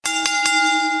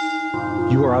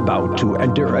You are about to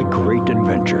enter a great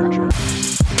adventure.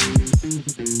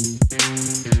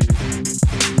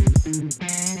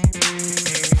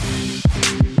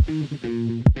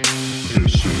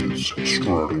 This is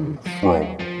Strutting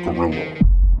from Gorilla.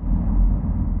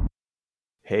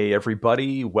 Hey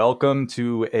everybody, welcome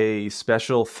to a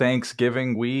special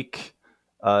Thanksgiving week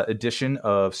edition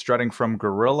of Strutting from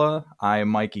Gorilla. I am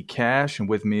Mikey Cash, and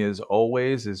with me as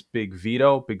always is Big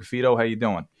Vito. Big Vito, how you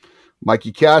doing?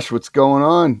 Mikey Cash, what's going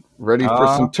on? Ready for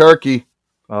some turkey?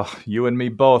 Oh, you and me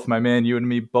both, my man, you and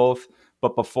me both.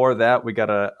 But before that, we got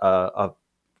a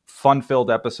fun-filled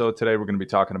episode today. We're going to be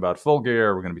talking about Full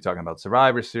Gear, we're going to be talking about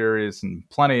Survivor Series, and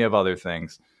plenty of other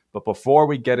things. But before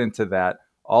we get into that,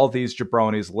 all these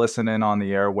jabronis listening on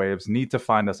the airwaves need to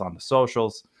find us on the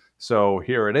socials. So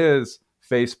here it is: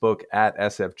 Facebook at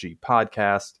SFG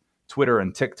Podcast, Twitter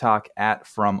and TikTok at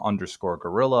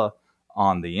 @from_gorilla,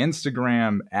 on the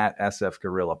Instagram at SF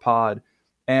Gorilla Pod,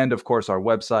 and of course our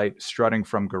website,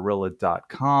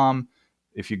 struttingfromgorilla.com.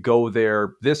 If you go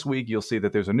there this week, you'll see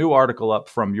that there's a new article up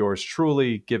from yours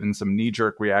truly, giving some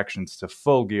knee-jerk reactions to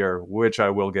Full Gear, which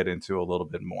I will get into a little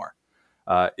bit more.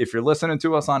 If you're listening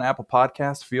to us on Apple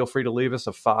Podcasts, feel free to leave us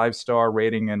a 5-star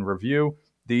rating and review.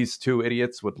 These two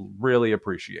idiots would really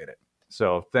appreciate it.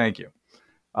 So thank you.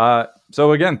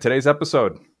 So again, today's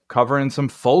episode covering some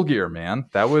Full Gear, man.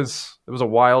 It was a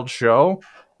wild show.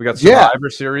 We got Survivor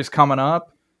Series coming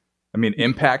up. I mean,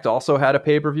 Impact also had a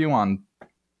pay-per-view on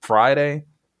Friday.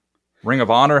 Ring of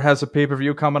Honor has a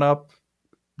pay-per-view coming up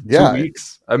 2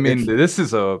 weeks. I mean, this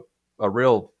is a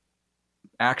real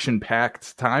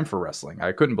action-packed time for wrestling.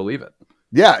 I couldn't believe it.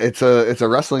 Yeah, it's a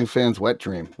wrestling fan's wet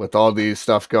dream with all these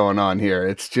stuff going on here.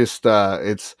 It's just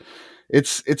it's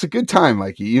a good time,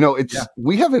 Mikey. You know,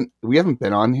 we haven't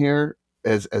been on here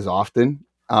as often.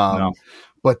 No.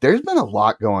 But there's been a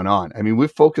lot going on. I mean,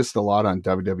 we've focused a lot on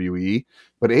WWE,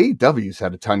 but AEW's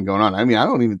had a ton going on. I mean, I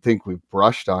don't even think we've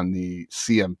brushed on the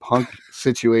CM Punk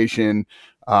situation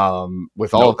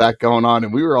with all of that going on.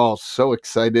 And we were all so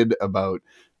excited about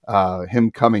him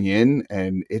coming in,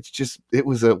 and it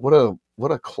was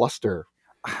what a cluster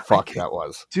fuck that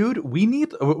was. Dude, we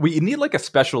need like a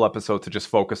special episode to just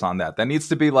focus on that. That needs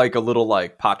to be like a little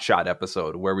like pot shot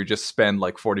episode where we just spend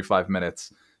like 45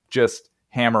 minutes just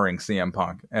hammering CM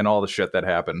Punk and all the shit that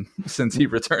happened since he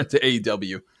returned to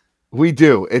AEW. We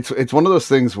do. It's one of those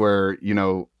things where, you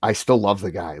know, I still love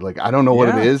the guy. Like, I don't know what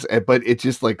it is, but it's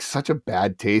just like such a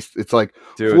bad taste. It's like,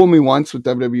 dude, fool me once with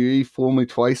WWE, fool me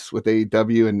twice with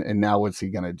AEW, and now what's he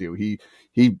gonna do? He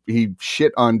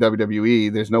shit on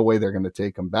WWE. There's no way they're gonna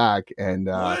take him back, and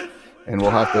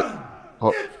we'll have to.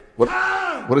 Oh,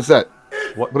 what is that?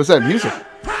 What is that music?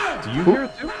 Do you hear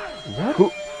it too?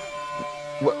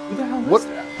 What? Who the hell is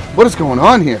that? What is going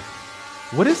on here?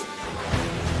 What is?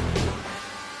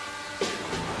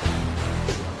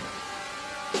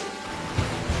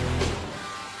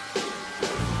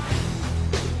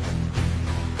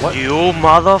 What? You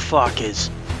motherfuckers.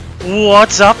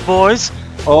 What's up, boys?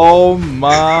 Oh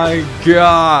my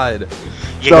god.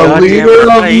 The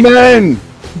leader of men.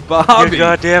 Bobby. You're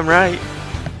goddamn right.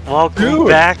 Welcome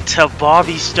back to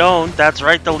Bobby Stone. That's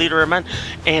right, the leader of men.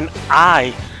 And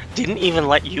I didn't even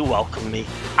let you welcome me.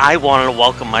 I wanted to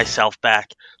welcome myself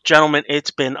back. Gentlemen,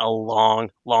 it's been a long,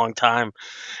 long time.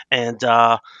 And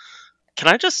can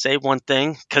I just say one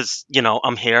thing? Because, you know,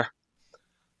 I'm here.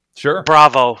 Sure.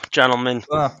 Bravo, gentlemen.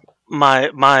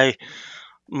 My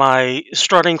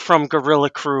strutting from Gorilla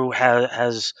crew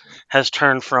has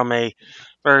turned from a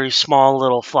very small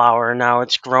little flower, and now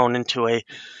it's grown into a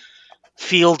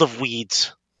field of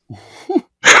weeds.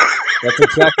 That's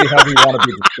exactly how we want to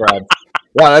be described.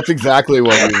 Yeah, that's exactly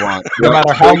what we want. No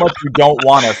matter how much you don't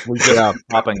want us, we just keep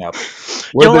popping up.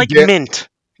 You're like mint.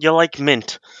 You're like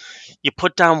mint. You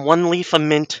put down one leaf of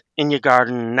mint in your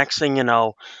garden, and next thing you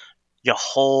know, your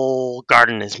whole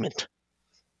garden is mint.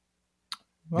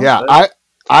 Well, yeah,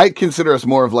 I consider us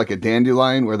more of like a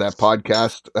dandelion, where that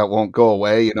podcast that won't go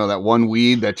away, you know, that one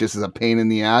weed that just is a pain in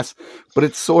the ass, but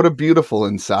it's sort of beautiful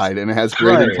inside and it has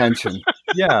great intention.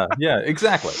 Yeah,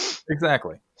 exactly.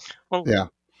 Well, yeah.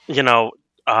 You know,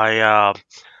 I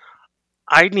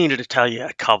needed to tell you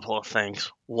a couple of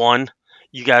things. One,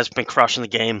 you guys have been crushing the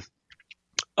game.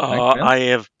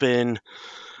 I have been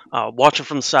watching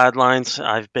from the sidelines.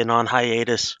 I've been on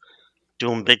hiatus,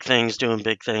 doing big things,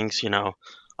 you know.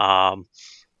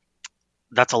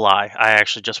 That's a lie. I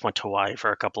actually just went to Hawaii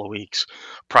for a couple of weeks.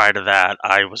 Prior to that,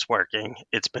 I was working.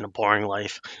 It's been a boring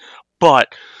life.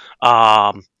 But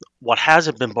what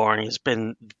hasn't been boring has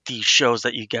been these shows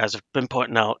that you guys have been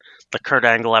putting out. The Kurt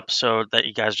Angle episode that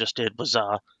you guys just did was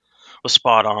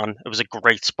spot on. It was a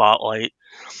great spotlight.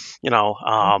 You know,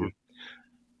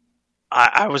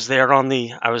 I was there on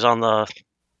the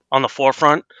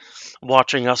forefront,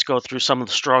 watching us go through some of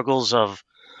the struggles of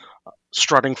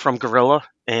strutting from Gorilla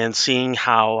and seeing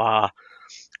how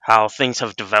things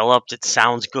have developed. It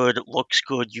sounds good, it looks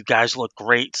good. You guys look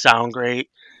great, sound great,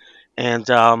 and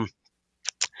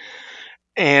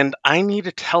I need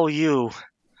to tell you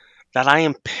that I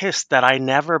am pissed that I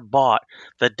never bought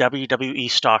the WWE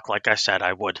stock like I said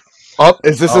I would. Oh,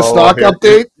 is this a stock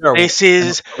update? This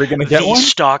is the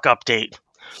stock update.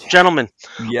 Gentlemen,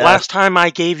 last time I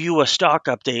gave you a stock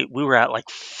update, we were at like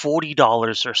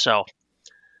 $40 or so.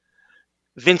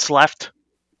 Vince left.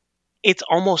 It's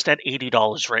almost at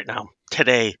 $80 right now.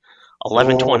 Today,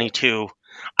 11/22.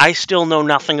 I still know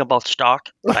nothing about stock,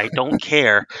 but I don't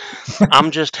care.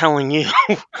 I'm just telling you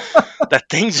that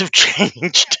things have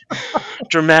changed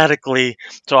dramatically.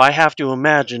 So I have to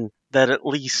imagine that at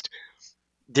least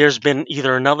there's been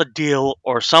either another deal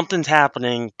or something's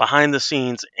happening behind the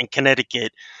scenes in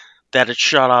Connecticut that it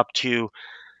shot up to,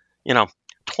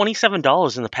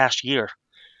 $27 in the past year.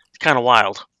 It's kind of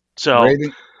wild. So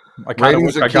I got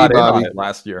in on it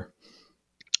last year.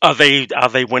 Are they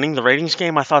winning the ratings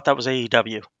game? I thought that was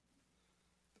AEW.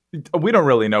 We don't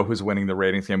really know who's winning the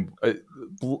ratings game.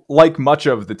 Like much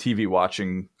of the TV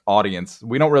watching audience,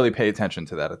 we don't really pay attention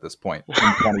to that at this point in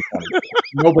 2020.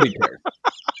 Nobody cares.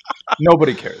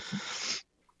 Nobody cares.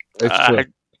 It's true.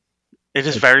 It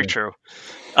is very true.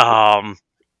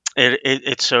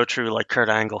 It's so true, like Kurt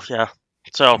Angle. Yeah.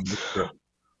 So.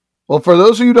 Well, for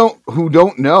those of you who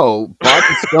don't know,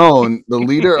 Bobby Stone, the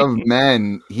leader of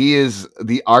men, he is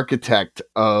the architect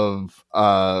of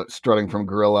Strutting from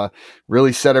Gorilla.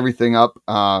 Really set everything up.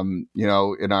 In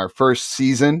our first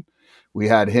season, we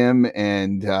had him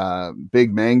and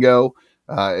Big Mango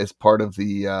as part of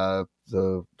the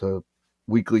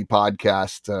weekly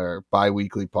podcast or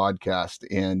bi-weekly podcast,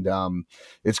 and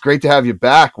it's great to have you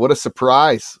back. What a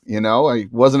surprise! I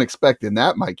wasn't expecting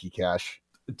that, Mikey Cash.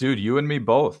 Dude, you and me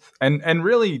both. And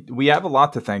really, we have a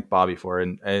lot to thank Bobby for.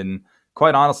 And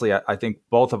quite honestly, I think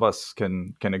both of us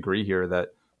can agree here that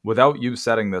without you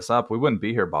setting this up, we wouldn't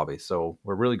be here, Bobby. So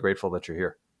we're really grateful that you're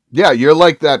here. Yeah, you're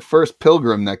like that first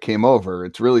pilgrim that came over.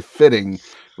 It's really fitting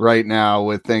right now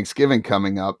with Thanksgiving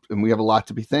coming up, and we have a lot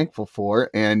to be thankful for,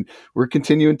 and we're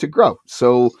continuing to grow.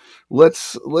 So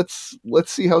let's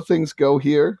see how things go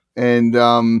here. And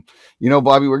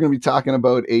Bobby, we're going to be talking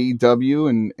about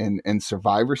AEW and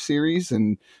Survivor Series,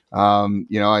 and I'm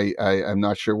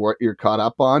not sure what you're caught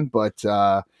up on, but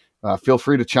feel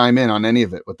free to chime in on any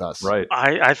of it with us. Right.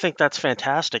 I think that's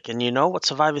fantastic. And you know what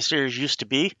Survivor Series used to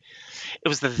be? It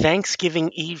was the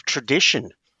Thanksgiving Eve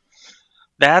tradition.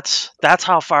 That's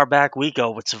how far back we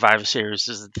go with Survivor Series.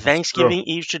 Is the Thanksgiving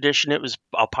Eve tradition. It was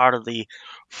a part of the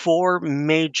 4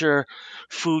 major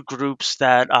food groups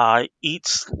that eat,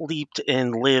 slept,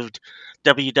 and lived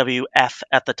WWF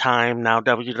at the time, now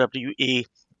WWE.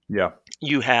 Yeah.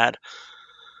 You had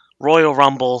Royal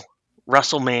Rumble,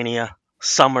 WrestleMania,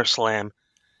 SummerSlam,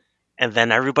 and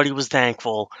then everybody was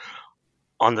thankful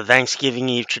on the Thanksgiving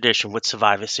Eve tradition with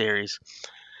Survivor Series.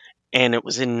 And it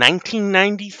was in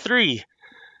 1993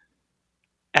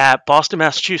 at Boston,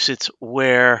 Massachusetts,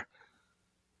 where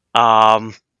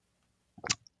I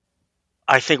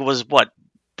think it was Bret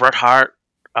Hart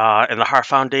and the Hart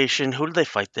Foundation. Who did they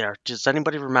fight there? Does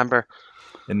anybody remember?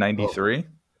 In 93?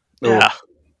 Yeah.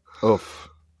 Oof.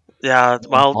 Yeah.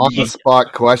 Well, on the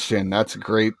spot question. That's a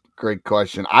great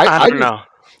question. I don't know.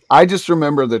 I just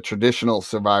remember the traditional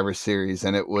Survivor Series,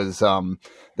 and it was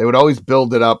they would always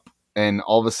build it up, and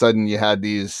all of a sudden you had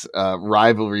these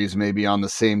rivalries maybe on the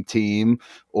same team,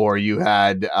 or you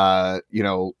had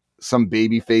some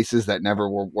baby faces that never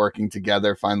were working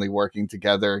together, finally working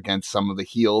together against some of the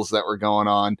heels that were going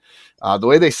on. The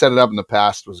way they set it up in the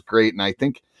past was great, and I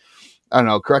think, I don't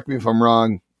know, correct me if I'm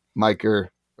wrong, Mike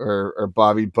or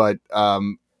Bobby, but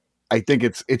I think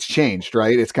it's changed,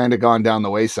 right? It's kind of gone down the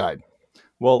wayside.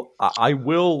 Well, I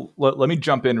will let me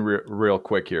jump in real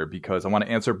quick here, because I want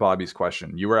to answer Bobby's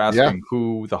question. You were asking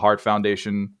who the Hart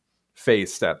Foundation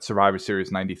faced at Survivor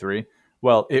Series 93.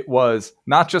 Well, it was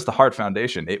not just the Hart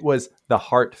Foundation. It was the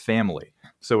Hart family.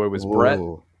 So it was Bret,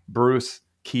 Bruce,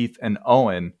 Keith, and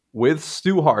Owen with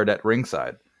Stu Hart at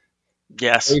ringside.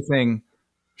 Yes. Facing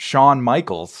Shawn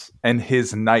Michaels and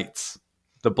his knights.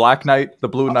 The Black Knight, the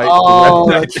Blue Knight, the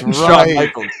Red Knight, and Shawn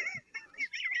Michaels.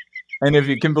 And if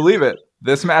you can believe it,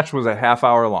 this match was a half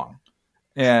hour long.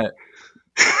 But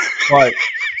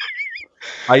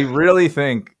I really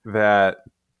think that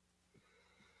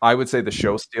I would say the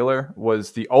show stealer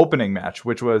was the opening match,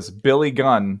 which was Billy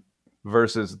Gunn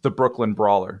versus the Brooklyn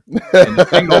Brawler in a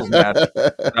singles match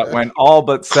that went all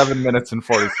but 7 minutes and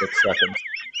 46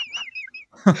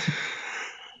 seconds.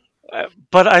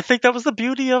 But I think that was the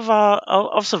beauty of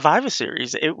Survivor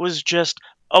Series. It was just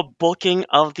a booking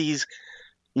of these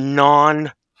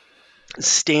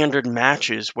non-standard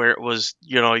matches where it was,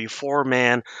 your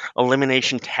 4-man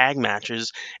elimination tag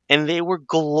matches, and they were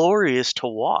glorious to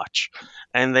watch.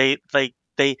 And they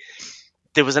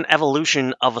there was an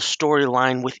evolution of a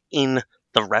storyline within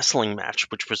the wrestling match,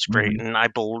 which was great. And I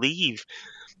believe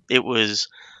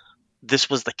this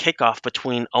was the kickoff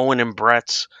between Owen and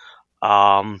Brett's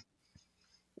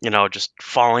just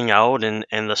falling out and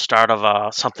the start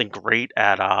of something great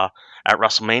at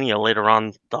WrestleMania later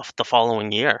on the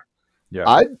following year.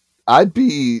 Yeah, I'd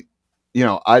be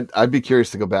I'd be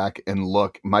curious to go back and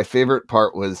look. My favorite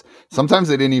part was sometimes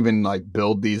they didn't even like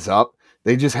build these up.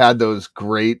 They just had those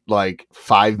great like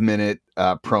 5-minute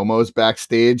promos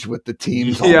backstage with the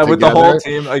teams. Yeah, with the whole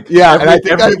team. Like, and I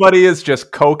think everybody is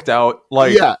just coked out.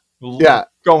 Like,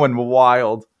 going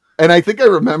wild. And I think I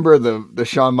remember the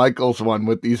Shawn Michaels one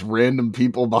with these random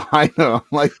people behind him. I'm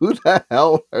like, who the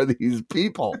hell are these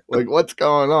people? Like, what's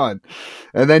going on?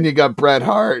 And then you got Bret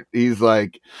Hart. He's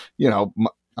like,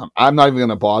 I'm not even going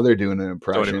to bother doing an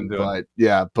impression, but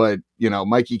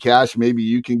Mikey Cash, maybe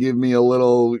you can give me a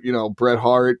little, Bret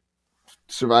Hart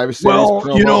Survivor Series. Well,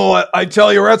 promo. I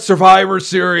tell you, we're at Survivor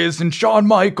Series, and Shawn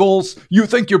Michaels, you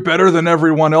think you're better than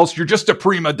everyone else. You're just a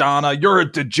prima donna. You're a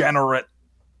degenerate.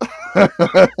 Now,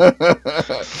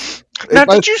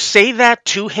 did you say that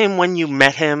to him when you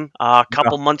met him a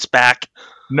couple months back?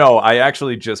 No, I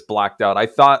actually just blacked out.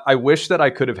 I wish that I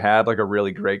could have had like a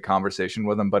really great conversation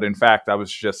with him, but in fact,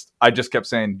 I just kept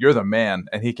saying, "You're the man,"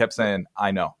 and he kept saying,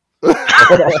 "I know."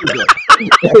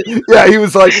 Yeah, he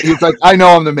was like, "I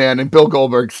know I'm the man," and Bill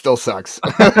Goldberg still sucks.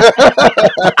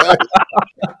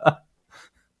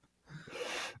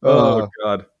 Oh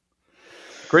God,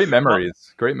 great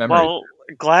memories. Well,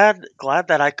 glad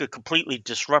that I could completely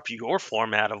disrupt your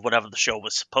format of whatever the show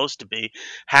was supposed to be.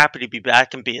 Happy to be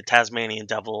back and be a Tasmanian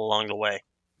devil along the way.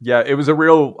 Yeah, it was a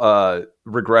real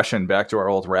regression back to our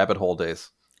old rabbit hole days.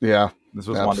 Yeah, this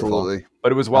was wonderful,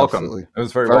 but it was welcome. Absolutely. It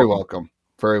was very welcome.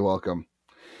 Very welcome.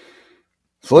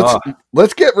 So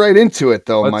let's get right into it,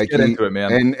 though, Mikey. Let's get into it,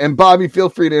 man. And Bobby, feel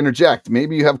free to interject.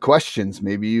 Maybe you have questions.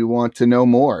 Maybe you want to know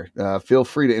more. Feel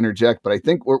free to interject. But I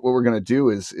think what we're going to do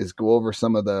is go over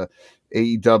some of the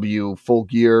AEW Full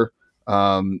Gear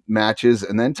matches,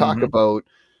 and then talk about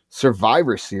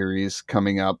Survivor Series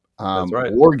coming up. That's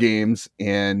right. War Games,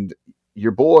 and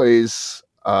your boys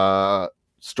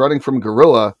strutting from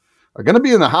Gorilla are going to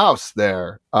be in the house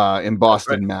there in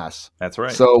Boston, Mass. That's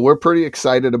right. So we're pretty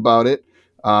excited about it.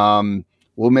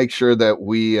 We'll make sure that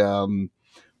we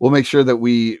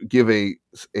give a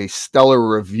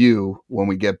stellar review when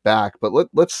we get back. But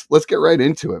let's get right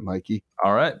into it, Mikey.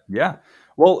 All right. Yeah.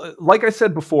 Well, like I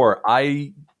said before,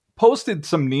 I posted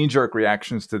some knee-jerk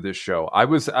reactions to this show. I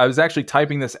was actually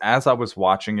typing this as I was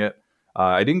watching it.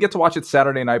 I didn't get to watch it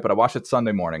Saturday night, but I watched it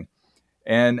Sunday morning.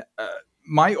 And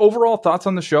my overall thoughts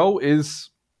on the show is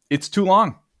it's too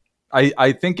long.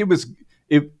 I think it was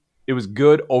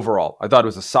good overall. I thought it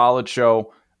was a solid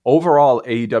show. Overall,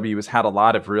 AEW has had a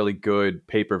lot of really good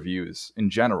pay-per-views in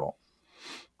general.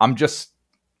 I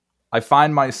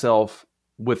find myself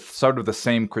with sort of the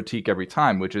same critique every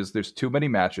time, which is there's too many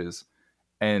matches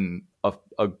and a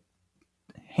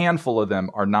handful of them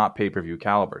are not pay-per-view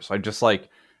caliber. So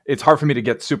it's hard for me to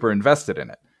get super invested in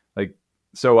it.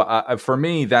 So for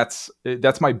me, that's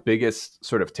my biggest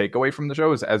sort of takeaway from the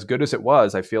show is as good as it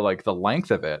was, I feel like the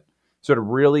length of it sort of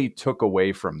really took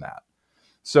away from that.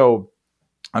 So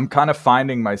I'm kind of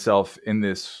finding myself in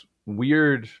this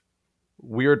weird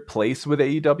place with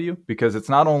AEW because it's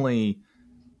not only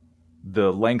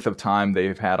the length of time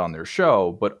they've had on their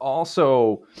show, but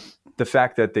also the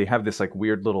fact that they have this like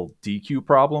weird little DQ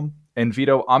problem. And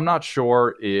Vito, I'm not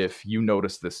sure if you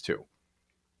noticed this too.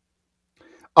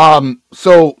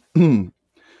 So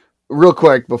real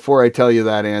quick, before I tell you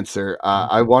that answer,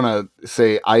 I want to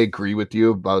say I agree with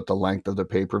you about the length of the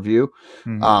pay-per-view.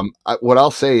 What I'll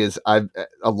say is a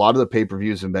lot of the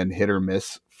pay-per-views have been hit or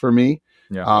miss for me.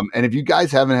 Yeah. And if you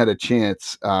guys haven't had a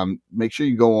chance, make sure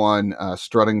you go on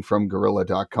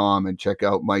struttingfromgorilla.com and check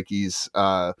out Mikey's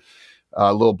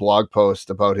little blog post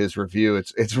about his review.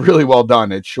 It's really well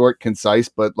done. It's short, concise,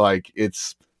 but like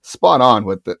it's spot on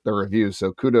with the review.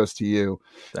 So kudos to you.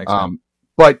 Thanks,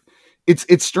 but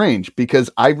it's strange because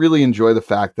I really enjoy the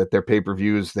fact that their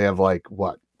pay-per-views, they have like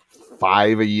 4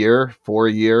 a year.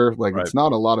 Like It's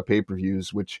not a lot of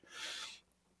pay-per-views, which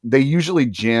they usually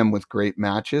jam with great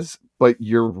matches, but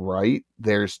you're right.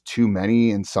 There's too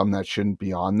many and some that shouldn't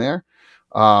be on there.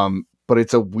 But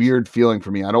it's a weird feeling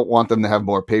for me. I don't want them to have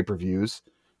more pay-per-views,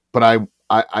 but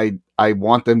I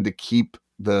want them to keep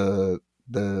the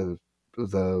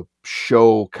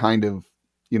show kind of,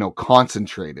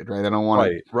 concentrated, right? I don't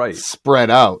want to spread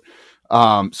out.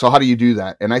 So how do you do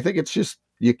that? And I think it's just,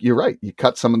 you're right. You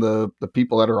cut some of the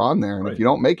people that are on there, and if you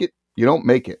don't make it, you don't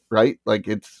make it, right? Like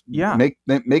it's make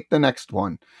the next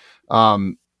one.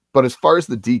 But as far as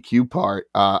the DQ part,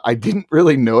 I didn't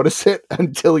really notice it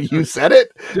until you said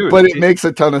it, but it makes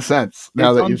a ton of sense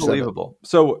now that you've said it.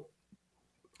 So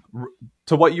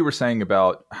to what you were saying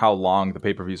about how long the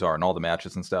pay-per-views are and all the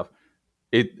matches and stuff,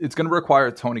 it's going to require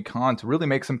Tony Khan to really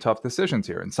make some tough decisions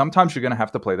here. And sometimes you're going to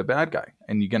have to play the bad guy,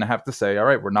 and you're going to have to say, all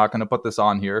right, we're not going to put this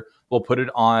on here. We'll put it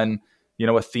on,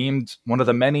 one of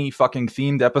the many fucking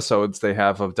themed episodes they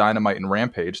have of Dynamite and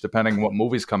Rampage, depending on what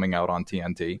movie's coming out on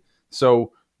TNT.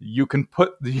 So you can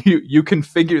you can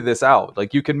figure this out.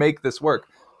 Like, you can make this work,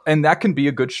 and that can be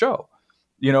a good show.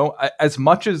 As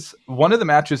much as one of the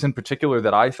matches in particular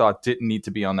that I thought didn't need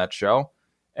to be on that show,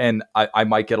 and I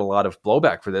might get a lot of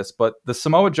blowback for this, but the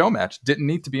Samoa Joe match didn't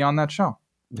need to be on that show.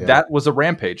 Yeah. That was a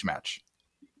Rampage match.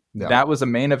 Yeah. That was a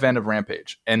main event of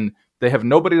Rampage, and they have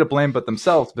nobody to blame but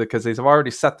themselves because they've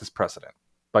already set this precedent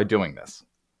by doing this.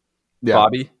 Yeah.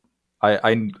 Bobby,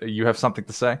 you have something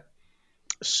to say?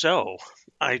 So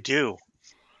I do,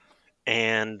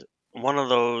 and one of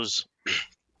those,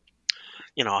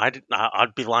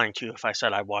 I'd be lying to you if I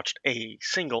said I watched a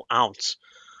single ounce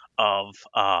of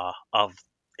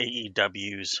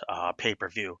AEW's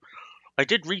pay-per-view. I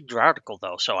did read your article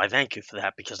though, so I thank you for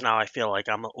that, because now I feel like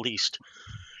I'm at least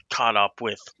caught up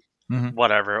with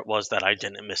whatever it was that I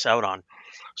didn't miss out on.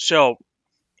 So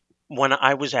when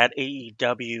I was at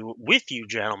AEW with you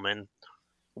gentlemen,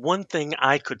 one thing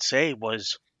I could say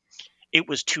was it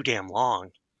was too damn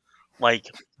long. Like,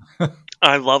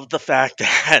 I love the fact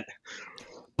that...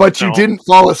 But you didn't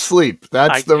fall asleep.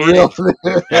 That's the real...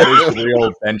 That is the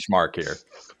real benchmark here.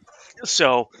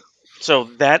 So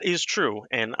that is true.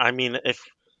 And I mean, if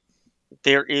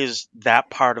there is that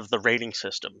part of the rating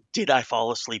system, did I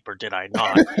fall asleep or did I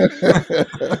not?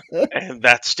 And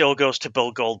that still goes to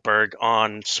Bill Goldberg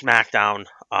on SmackDown,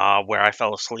 where I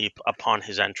fell asleep upon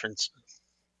his entrance.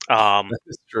 That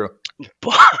is true.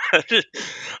 But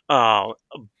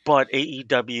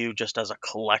AEW, just as a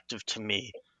collective to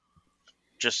me,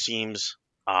 just seems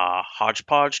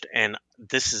hodgepodged, and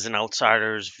this is an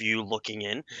outsider's view looking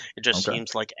in. It just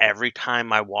seems like every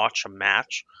time I watch a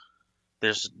match,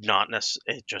 there's not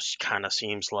it just kind of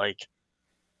seems like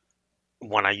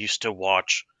when I used to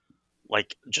watch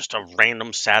like just a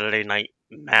random Saturday night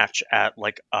match at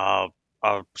like a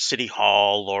City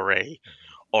Hall or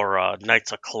a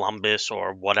Knights of Columbus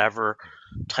or whatever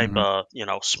type of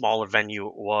smaller venue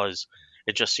it was.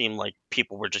 It just seemed like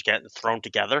people were just getting thrown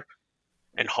together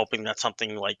and hoping that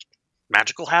something like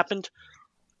magical happened,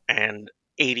 and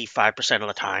 85% of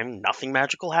the time nothing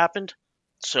magical happened.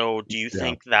 So do you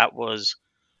think that was,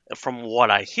 from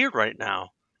what I hear right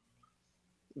now,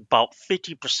 about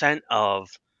 50% of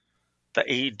the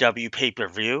AEW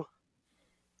pay-per-view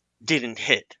didn't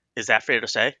hit? Is that fair to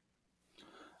say?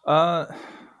 I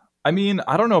mean,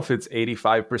 I don't know if it's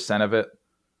 85% of it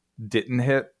didn't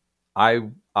hit. I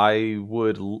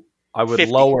would 50.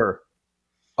 Lower.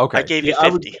 Okay. I gave you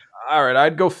 50. All right,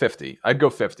 I'd go 50.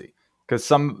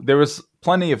 Because there was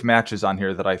plenty of matches on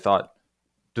here that I thought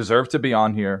deserved to be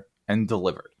on here and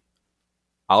delivered.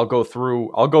 I'll go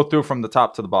through from the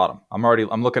top to the bottom. I'm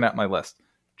looking at my list.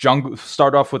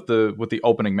 Start off with the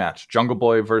opening match. Jungle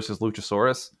Boy versus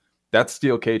Luchasaurus. That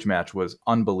steel cage match was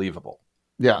unbelievable.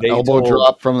 Yeah, elbow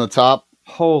drop from the top.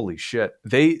 Holy shit.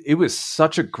 It was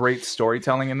such a great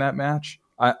storytelling in that match.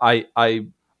 I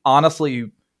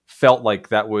honestly felt like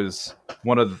that was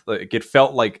it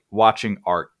felt like watching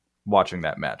art watching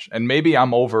that match. And maybe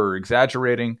I'm over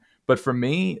exaggerating, but for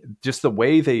me, just the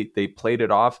way they played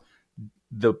it off,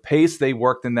 the pace they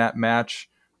worked in that match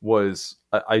was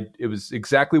it was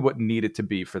exactly what needed to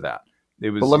be for that. It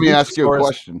was. But let me ask you a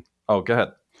question. Oh, go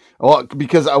ahead. Well,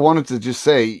 because I wanted to just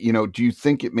say, do you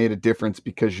think it made a difference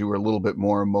because you were a little bit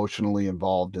more emotionally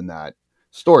involved in that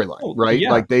storyline, right?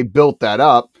 Yeah. Like they built that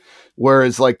up,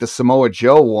 whereas like the Samoa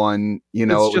Joe one, it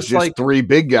was just like three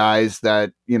big guys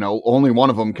that, only one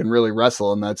of them can really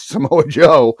wrestle, and that's Samoa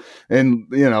Joe. And,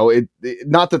 it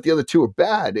not that the other two are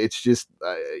bad. It's just,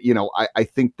 I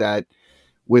think that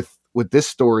with this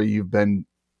story,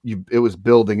 it was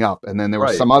building up, and then there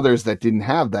were some others that didn't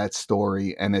have that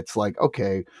story, and it's like,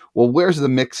 okay, well, where's the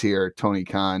mix here, Tony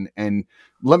Khan? And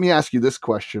let me ask you this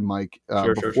question, Mike,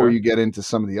 before you get into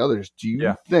some of the others. Do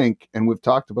you think, and we've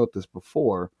talked about this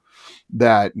before,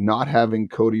 that not having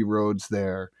Cody Rhodes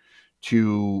there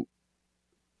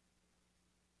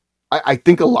I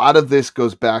think a lot of this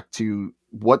goes back to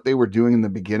what they were doing in the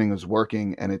beginning was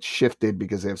working, and it shifted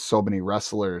because they have so many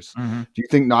wrestlers. Mm-hmm. Do you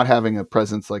think not having a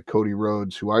presence like Cody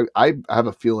Rhodes, who I have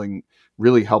a feeling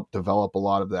really helped develop a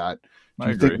lot of that, do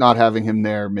you think not having him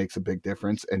there makes a big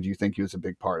difference? And do you think he was a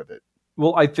big part of it?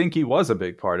 Well, I think he was a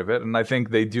big part of it, and I think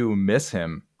they do miss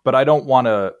him, but I don't want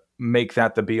to make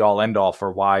that the be all end all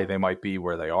for why they might be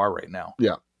where they are right now.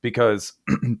 Yeah. Because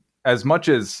as much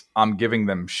as I'm giving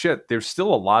them shit, there's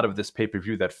still a lot of this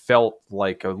pay-per-view that felt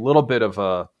like a little bit of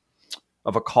a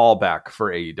callback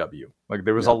for AEW. Like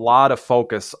there was a lot of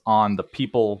focus on the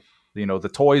people,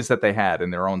 the toys that they had in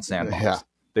their own sandbox. Yeah.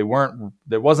 There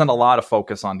wasn't a lot of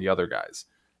focus on the other guys.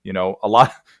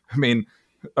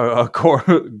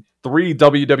 Three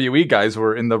WWE guys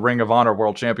were in the Ring of Honor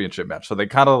World Championship match. So they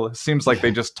kind of seems like they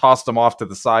just tossed them off to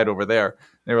the side over there.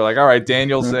 They were like, all right,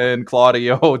 Danielson,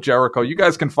 Claudio, Jericho, you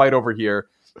guys can fight over here.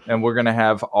 And we're going to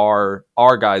have our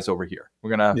guys over here.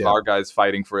 We're going to have our guys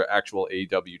fighting for actual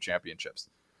AEW championships.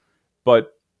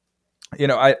 But,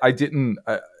 I do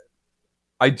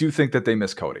think that they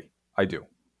miss Cody. I do.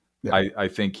 Yeah. I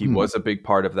think he was a big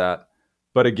part of that.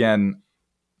 But again,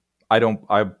 I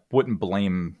wouldn't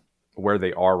blame where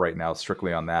they are right now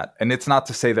strictly on that. And it's not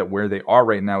to say that where they are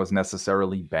right now is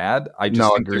necessarily bad. I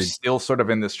just think they're still sort of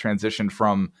in this transition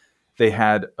from they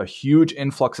had a huge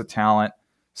influx of talent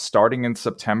starting in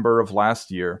September of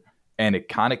last year, and it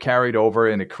kind of carried over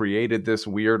and it created this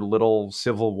weird little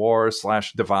civil war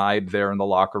 / divide there in the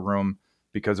locker room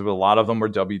because a lot of them were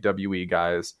WWE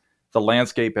guys. The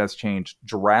landscape has changed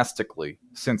drastically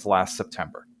since last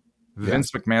September.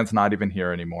 Vince McMahon's not even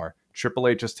here anymore. Triple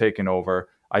H has taken over.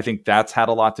 I think that's had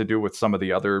a lot to do with some of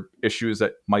the other issues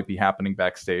that might be happening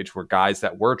backstage where guys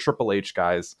that were Triple H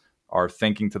guys are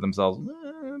thinking to themselves,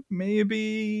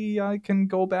 maybe I can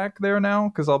go back there now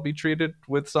because I'll be treated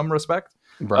with some respect.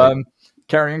 Right.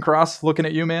 Karrion Kross, looking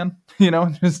at you, man,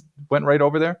 just went right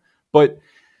over there. But,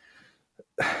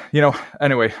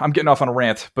 anyway, I'm getting off on a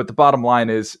rant, but the bottom line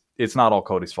is it's not all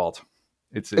Cody's fault.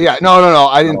 No.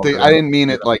 I didn't mean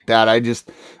it like that.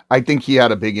 I think he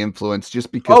had a big influence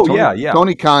just because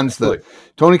Tony Khan's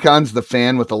the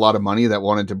fan with a lot of money that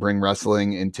wanted to bring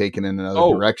wrestling and take it in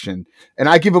another direction. And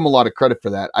I give him a lot of credit for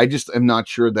that. I just am not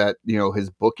sure that, his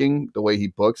booking, the way he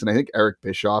books, and I think Eric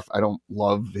Bischoff, I don't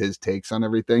love his takes on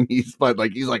everything. He's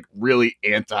like really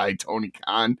anti Tony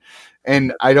Khan.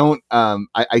 And I don't,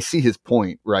 I see his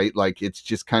point, right? Like it's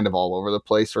just kind of all over the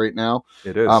place right now.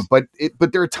 It is. But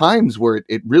there are times where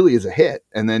it really is a hit.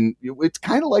 And then it's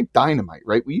kind of like Dynamite,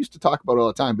 right? We used to talk about it all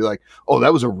the time, be like, oh,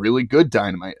 that was a really good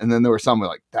Dynamite. And then there were some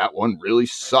like, that one really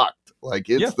sucked. Like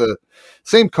it's the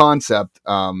same concept.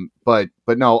 But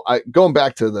no, going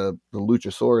back to the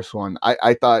Luchasaurus one,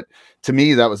 I thought to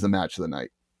me, that was the match of the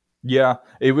night. Yeah,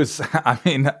 it was. I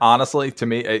mean, honestly, to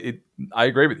me, I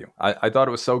agree with you. I thought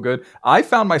it was so good. I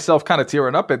found myself kind of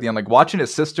tearing up at the end, like watching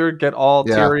his sister get all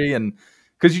teary, and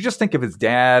because you just think of his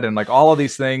dad and like all of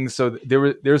these things. So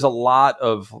there's a lot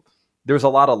of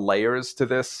layers to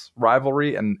this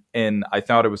rivalry, and I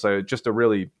thought it was just a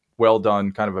really well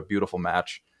done, kind of a beautiful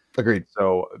match. Agreed.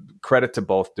 So credit to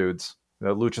both dudes.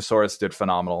 Luchasaurus did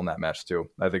phenomenal in that match too.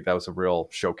 I think that was a real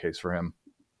showcase for him.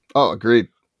 Oh, agreed.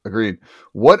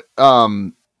 What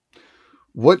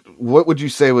would you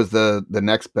say was the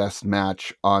next best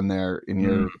match on there in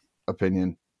your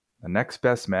opinion? The next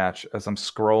best match, as I'm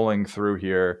scrolling through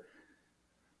here,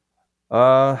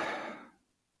 I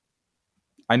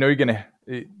know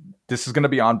this is gonna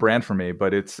be on brand for me,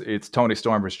 but it's Tony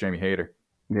Storm versus Jamie Hayter.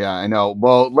 Yeah, I know.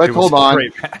 Well, let's hold on.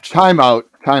 Time out.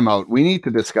 We need to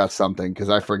discuss something because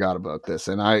I forgot about this,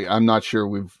 and I'm not sure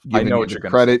we've given you the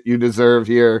credit you deserve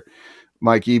here,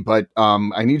 Mikey. But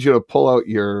I need you to pull out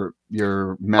your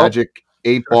magic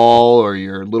 8-ball or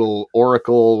your little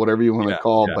oracle, whatever you want to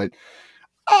call. Yeah. But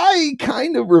I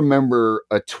kind of remember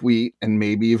a tweet and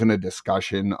maybe even a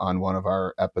discussion on one of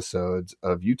our episodes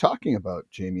of you talking about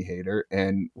Jamie Hayter.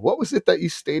 And what was it that you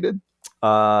stated?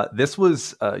 This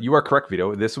was, you are correct,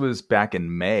 Vito. This was back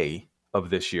in May of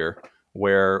this year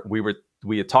where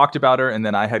we had talked about her. And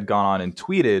then I had gone on and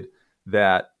tweeted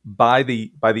that by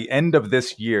the end of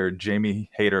this year, Jamie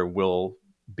Hayter will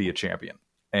be a champion.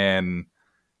 And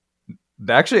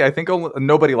actually, I think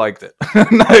nobody liked it.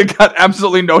 I got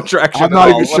absolutely no traction. I'm not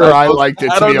even sure I liked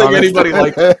it. I don't think anybody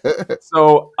liked it.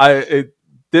 So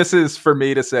this is for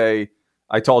me to say,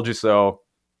 I told you so.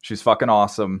 She's fucking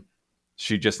awesome.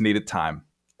 She just needed time,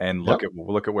 and look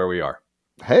at where we are.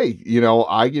 hey,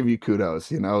 I give you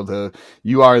kudos.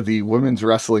 You are the women's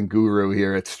wrestling guru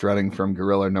here at Strutting from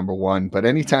Gorilla #1. But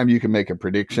anytime you can make a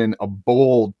prediction, a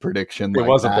bold prediction, it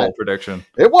was a bold prediction.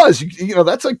 It was.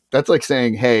 That's like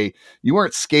saying, hey, you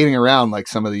weren't skating around like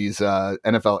some of these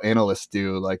NFL analysts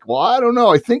do. Like, well, I don't know.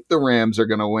 I think the Rams are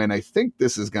going to win. I think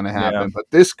this is going to happen, but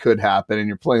this could happen. And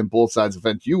you're playing both sides of the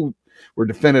fence. You were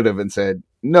definitive and said,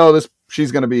 no,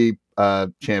 she's going to be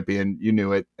champion. You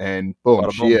knew it, and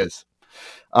boom, she is.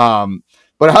 But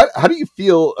how do you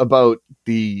feel about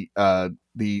these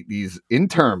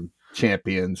interim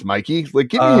champions, Mikey? Like,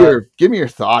 give me your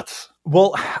thoughts.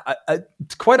 Well,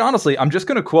 quite honestly, I'm just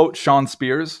going to quote Sean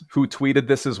Spears, who tweeted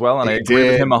this as well, and I agree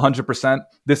with him 100%.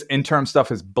 This interim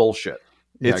stuff is bullshit.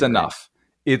 It's enough.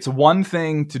 It's one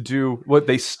thing to do what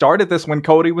they started this when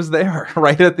Cody was there,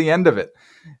 right at the end of it.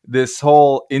 This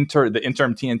whole the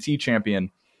interim TNT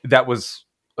champion, that was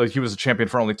he was a champion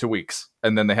for only 2 weeks,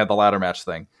 and then they had the ladder match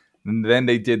thing, and then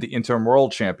they did the interim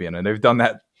world champion, and they've done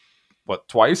that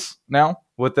twice now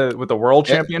with the world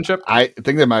championship. I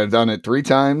think they might have done it 3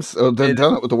 times. Oh, they've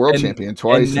done it with the world champion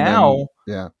twice, and now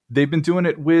they've been doing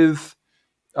it with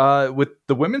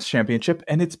the women's championship,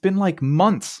 and it's been like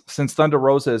months since Thunder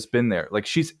Rosa has been there. Like,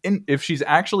 if she's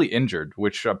actually injured,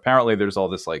 which apparently there's all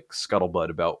this like scuttlebutt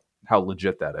about how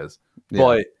legit that is,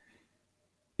 but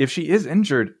if she is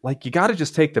injured, like, you got to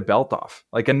just take the belt off,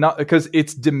 like, enough, because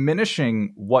it's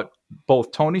diminishing what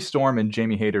both Toni Storm and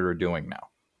Jamie Hayter are doing now,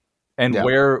 and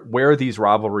where these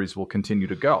rivalries will continue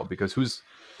to go, because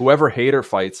whoever Hayter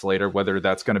fights later, whether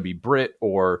that's going to be Britt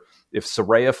or if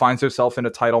Saraya finds herself in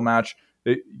a title match,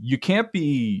 you can't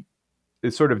be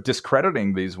sort of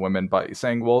discrediting these women by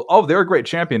saying, well, oh, they're a great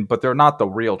champion, but they're not the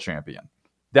real champion.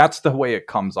 That's the way it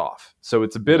comes off. So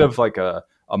it's a bit of like a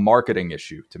marketing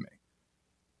issue to me.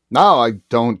 No, I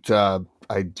don't.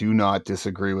 I do not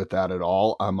disagree with that at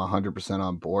all. I'm 100%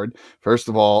 on board. First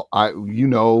of all,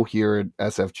 here at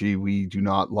SFG, we do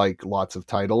not like lots of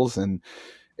titles, and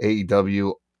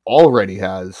AEW already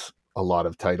has a lot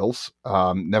of titles.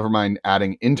 Never mind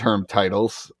adding interim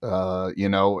titles,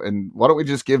 and why don't we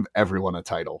just give everyone a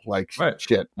title? Like,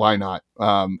 shit, why not?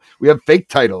 We have fake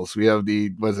titles. We have the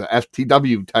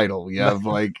FTW title. We have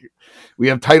we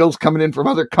have titles coming in from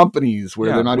other companies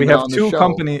where they're not. We have two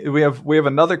companies. We have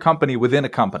another company within a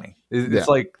company. It's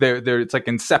like it's like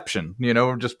Inception.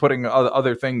 We're just putting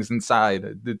other things inside.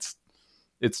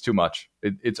 It's too much.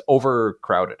 It's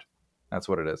overcrowded. That's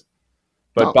what it is.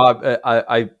 But Bob,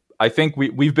 I think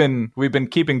we've been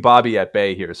keeping Bobby at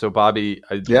bay here. So Bobby,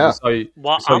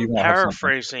 I'm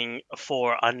paraphrasing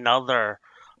for another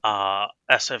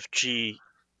SFG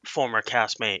former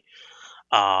castmate,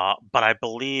 but I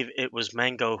believe it was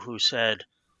Mango who said,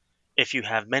 "If you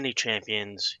have many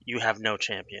champions, you have no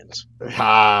champions."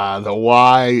 The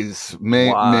wise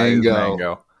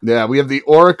Mango. Yeah, we have the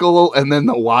Oracle and then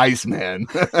the Wise Man.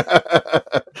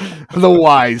 The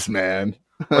Wise Man.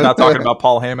 We're not talking about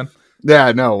Paul Heyman.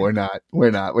 Yeah, no, we're not.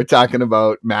 We're talking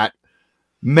about Matt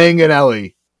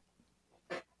Manganelli.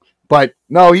 But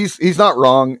no, he's not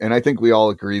wrong, and I think we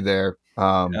all agree there.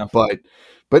 But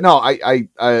no,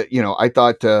 I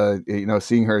thought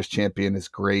seeing her as champion is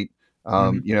great.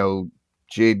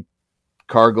 Jade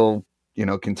Cargill,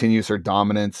 continues her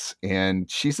dominance, and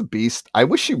she's a beast. I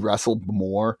wish she wrestled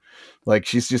more. Like,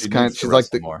 she's got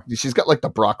like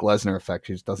the Brock Lesnar effect.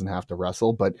 She just doesn't have to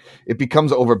wrestle, but it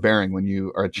becomes overbearing when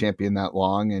you are a champion that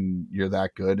long and you're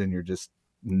that good and you're just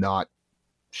not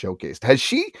showcased. Has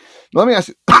she? Let me ask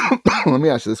you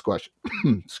this question.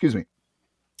 Excuse me.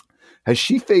 Has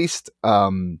she faced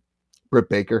Britt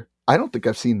Baker? I don't think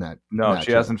I've seen that. No,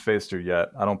 she hasn't faced her yet.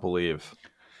 I don't believe.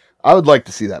 I would like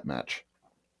to see that match.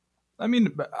 I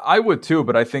mean, I would too,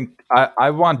 but I think I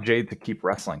want Jade to keep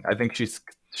wrestling. I think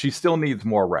she still needs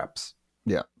more reps.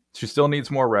 Yeah. She still needs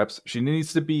more reps. She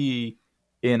needs to be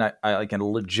in a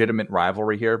legitimate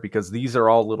rivalry here, because these are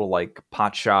all little like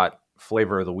pot shot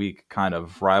flavor of the week kind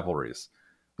of rivalries,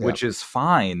 which is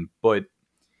fine. But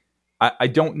I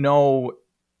don't know,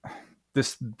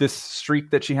 this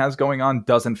streak that she has going on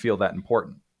doesn't feel that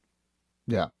important.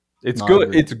 Yeah. It's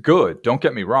good. It's good. Don't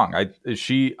get me wrong.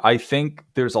 I think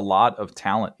there's a lot of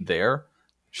talent there.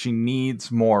 She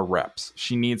needs more reps.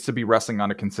 She needs to be wrestling on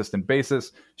a consistent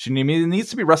basis. She needs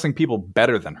to be wrestling people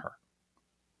better than her,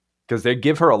 because they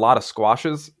give her a lot of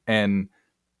squashes, and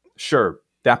sure,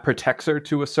 that protects her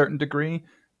to a certain degree.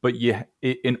 But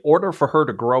in order for her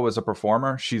to grow as a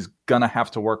performer, she's gonna have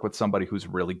to work with somebody who's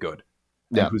really good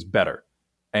and who's better,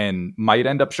 and might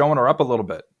end up showing her up a little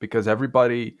bit, because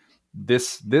everybody.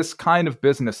 This kind of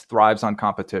business thrives on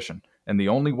competition, and the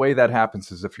only way that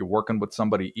happens is if you're working with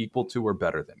somebody equal to or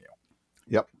better than you.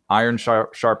 Yep. Iron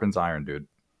sharpens iron, dude.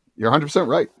 you're 100%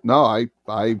 right. No,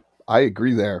 I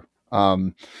agree there.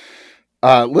 Let's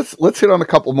hit on a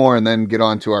couple more and then get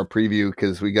on to our preview,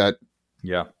 because we got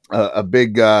a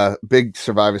big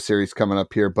Survivor Series coming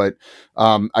up here. But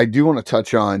I do want to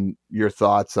touch on your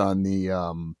thoughts on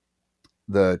the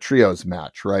trios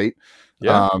match, right?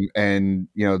 Yeah. And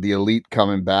the Elite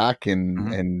coming back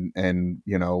and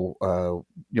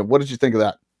what did you think of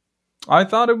that? I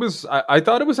thought it was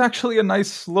actually a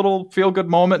nice little feel good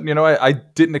moment. I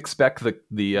didn't expect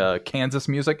the Kansas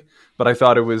music, but I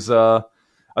thought it was a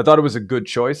good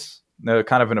choice.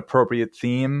 Kind of an appropriate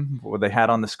theme what they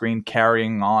had on the screen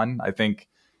carrying on. I think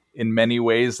in many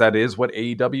ways that is what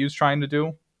AEW is trying to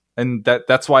do. And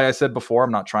that's why I said before,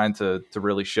 I'm not trying to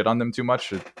really shit on them too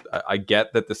much. I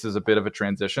get that this is a bit of a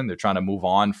transition. They're trying to move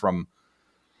on from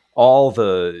all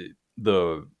the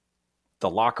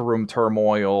locker room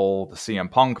turmoil, the CM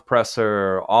Punk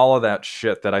presser, all of that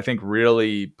shit that I think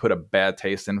really put a bad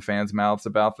taste in fans' mouths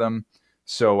about them.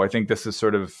 So I think this is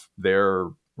sort of their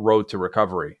road to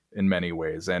recovery in many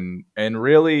ways. And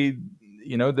really,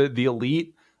 the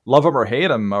Elite, love them or hate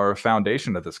them, are a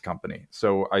foundation of this company.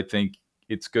 So I think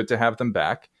it's good to have them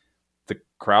back. The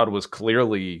crowd was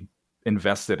clearly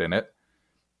invested in it.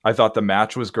 I thought the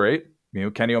match was great.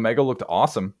 Kenny Omega looked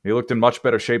awesome. He looked in much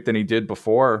better shape than he did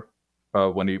before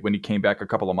when he came back a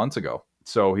couple of months ago.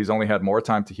 So he's only had more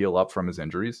time to heal up from his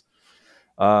injuries.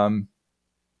 I'm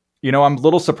a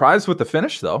little surprised with the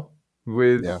finish, though,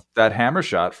 with that hammer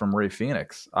shot from Rey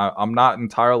Fenix. I'm not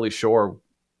entirely sure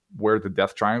where the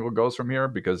Death Triangle goes from here,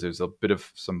 because there's a bit of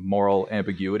some moral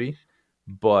ambiguity.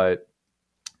 But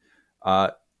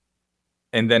and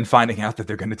then finding out that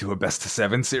they're going to do a best of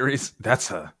 7 series,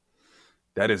 that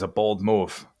is a bold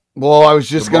move. Well, I was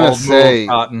just going to say,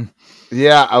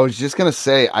 I was just going to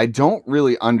say, I don't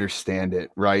really understand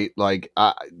it, right? Like,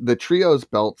 the trios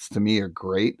belts to me are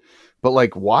great, but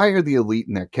like, why are the Elite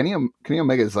in there? Kenny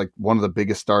Omega is like one of the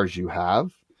biggest stars you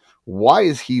have. Why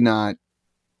is he not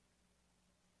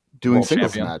doing World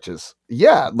singles champion matches?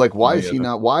 Yeah. Like, why is he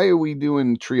not? Why are we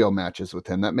doing trio matches with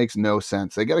him? That makes no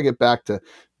sense. They got to get back to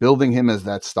building him as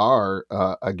that star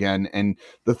again. And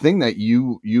the thing that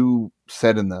you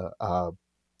said in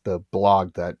the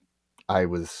blog that I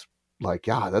was like,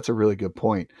 yeah, that's a really good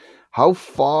point. How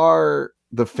far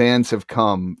the fans have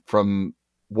come from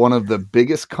one of the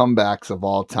biggest comebacks of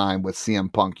all time with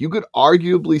CM Punk. You could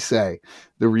arguably say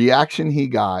the reaction he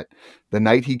got the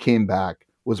night he came back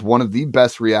was one of the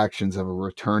best reactions of a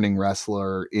returning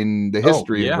wrestler in the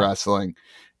history of wrestling.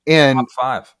 And top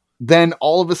 5. Then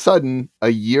all of a sudden, a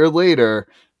year later,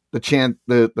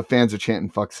 the fans are chanting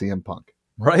 "fuck CM Punk."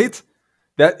 Right?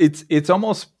 That it's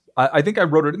almost, I think I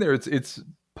wrote it in there. It's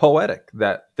poetic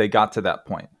that they got to that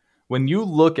point. When you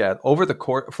look at over the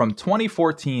course from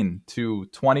 2014 to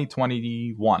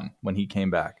 2021, when he came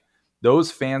back,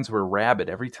 those fans were rabid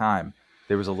every time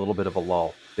there was a little bit of a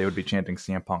lull. They would be chanting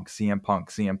CM Punk, CM Punk,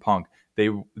 CM Punk.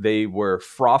 They were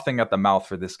frothing at the mouth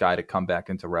for this guy to come back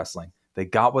into wrestling. They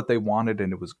got what they wanted,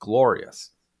 and it was glorious.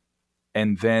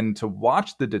 And then to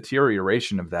watch the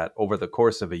deterioration of that over the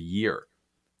course of a year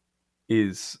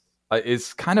is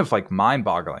kind of like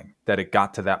mind-boggling that it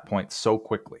got to that point so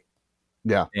quickly.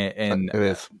 Yeah, and it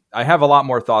is. I have a lot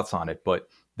more thoughts on it, but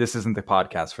this isn't the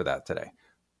podcast for that today.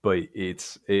 But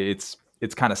it's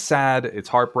kind of sad. It's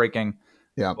heartbreaking.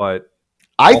 Yeah, but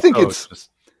I think it's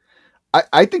just.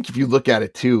 I think if you look at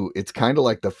it too, it's kind of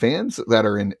like the fans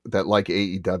that like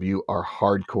AEW are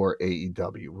hardcore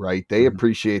AEW, right? They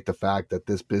appreciate the fact that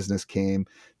this business came.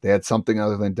 They had something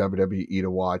other than WWE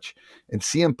to watch. And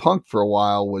CM Punk for a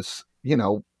while was,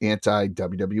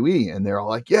 anti-WWE. And they're all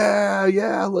like,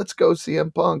 yeah, let's go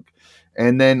CM Punk.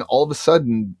 And then all of a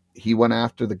sudden, he went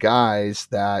after the guys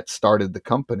that started the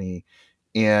company.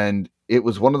 And it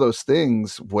was one of those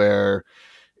things where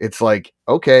it's like,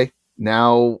 okay,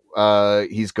 now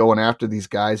he's going after these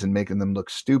guys and making them look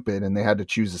stupid, and they had to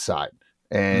choose a side,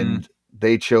 and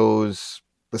they chose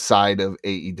the side of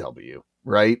AEW,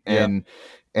 right? Yeah.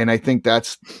 And I think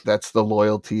that's the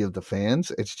loyalty of the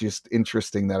fans. It's just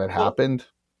interesting that it happened,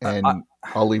 and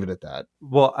I'll leave it at that.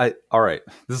 Well, all right.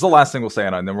 This is the last thing we'll say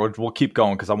on it, and then we'll keep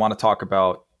going because I want to talk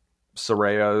about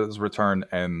Saraya's return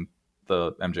and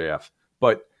the MJF.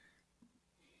 But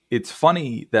it's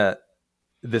funny that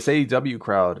this AEW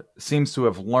crowd seems to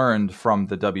have learned from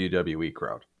the WWE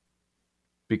crowd,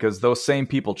 because those same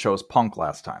people chose Punk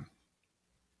last time.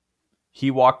 He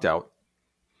walked out,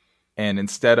 and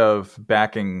instead of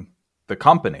backing the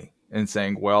company and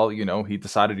saying, well, he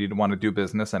decided he didn't want to do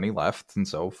business and he left, and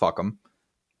so fuck him,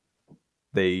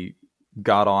 they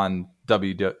got on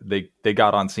they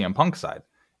got on CM Punk's side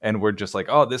and were just like,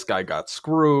 oh, this guy got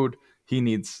screwed. He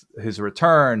needs his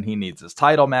return. He needs his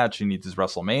title match. He needs his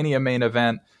WrestleMania main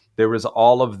event. There was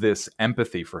all of this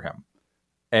empathy for him.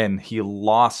 And he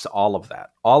lost all of that.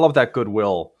 All of that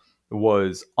goodwill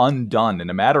was undone in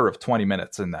a matter of 20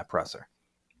 minutes in that presser.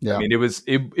 Yeah. I mean, it was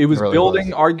really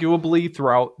building arguably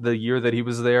throughout the year that he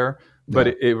was there, but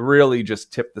it really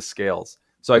just tipped the scales.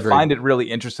 So I find it really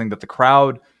interesting that the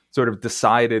crowd sort of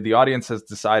decided, the audience has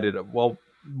decided, well,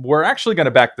 we're actually going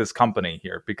to back this company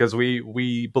here because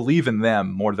we believe in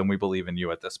them more than we believe in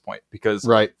you at this point. Because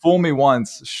fool me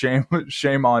once, shame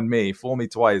on me. Fool me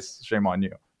twice, shame on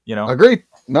you. You know, agreed.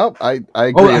 No, I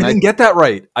agree. Oh, I didn't get that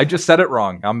right. I just said it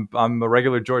wrong. I'm a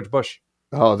regular George Bush.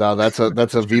 Oh no, that's a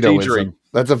vetoism.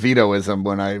 That's a vetoism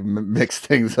when I mix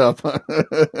things up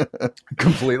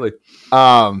completely.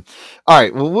 All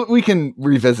right, well, we can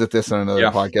revisit this on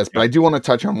another podcast, but I do want to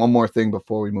touch on one more thing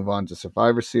before we move on to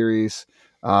Survivor Series.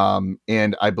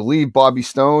 And I believe Bobby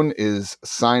Stone is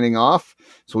signing off.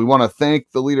 So we want to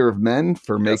thank the Leader of Men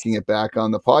for making it back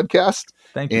on the podcast.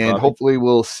 Thank you, and Bobby. Hopefully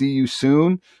we'll see you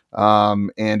soon.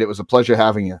 And it was a pleasure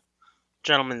having you.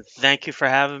 Gentlemen, thank you for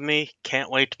having me. Can't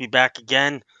wait to be back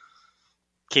again.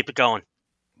 Keep it going.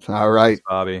 All right. Thanks,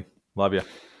 Bobby. Love you.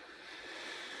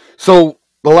 So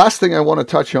the last thing I want to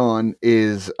touch on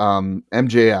is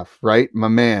MJF, right? My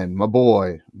man, my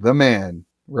boy, the man,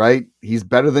 right? He's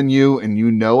better than you, and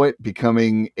you know it,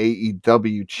 becoming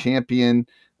AEW champion.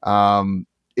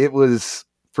 It was,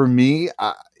 for me,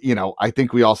 I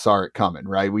think we all saw it coming,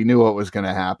 right? We knew what was going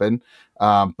to happen.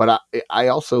 But I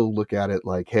also look at it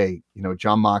like, hey,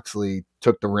 Jon Moxley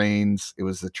took the reins. It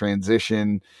was the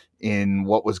transition in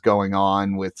what was going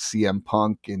on with CM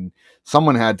Punk, and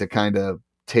someone had to kind of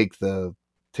take the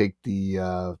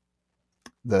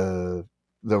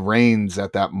reins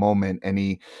at that moment. And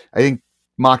I think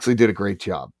Moxley did a great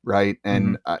job, right?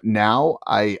 And now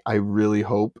I really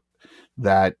hope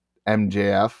that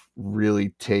MJF really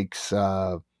takes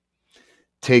the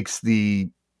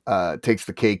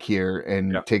cake here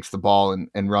and takes the ball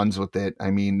and runs with it.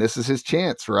 I mean, this is his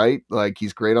chance, right? Like,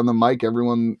 he's great on the mic.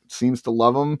 Everyone seems to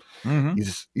love him.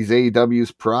 He's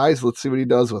AEW's prize. Let's see what he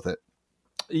does with it.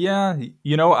 Yeah.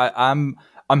 I'm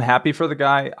happy for the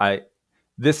guy.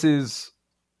 This is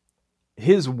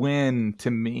his win, to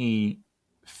me,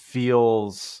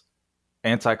 feels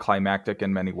anticlimactic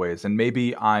in many ways. And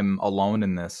maybe I'm alone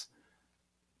in this,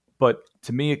 but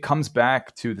to me, it comes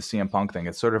back to the CM Punk thing.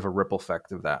 It's sort of a ripple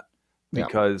effect of that,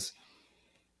 because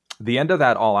the end of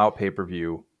that All Out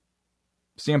pay-per-view,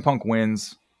 CM Punk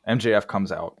wins, MJF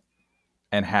comes out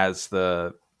and has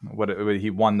he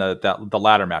won the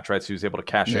ladder match, right? So he was able to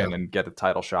cash in and get a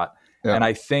title shot. Yeah. And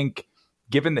I think,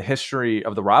 given the history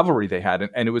of the rivalry they had,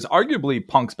 and it was arguably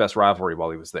Punk's best rivalry while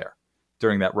he was there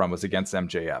during that run, was against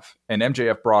MJF. And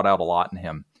MJF brought out a lot in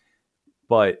him.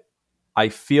 But I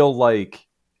feel like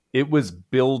it was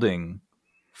building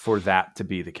for that to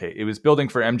be the case. It was building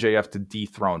for MJF to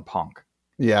dethrone Punk.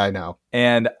 Yeah, I know.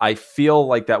 And I feel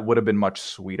like that would have been much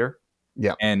sweeter.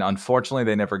 Yeah. And unfortunately,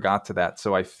 they never got to that.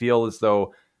 So I feel as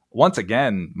though, once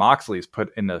again, Moxley's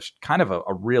put in a kind of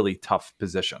a really tough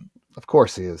position. Of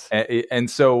course he is. And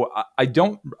so I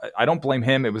don't blame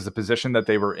him. It was the position that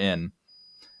they were in.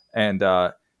 And,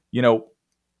 I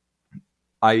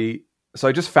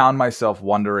just found myself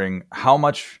wondering, how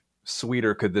much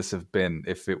sweeter could this have been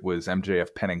if it was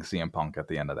MJF pinning CM Punk at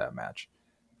the end of that match?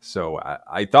 So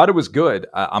I thought it was good.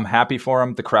 I'm happy for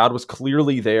him. The crowd was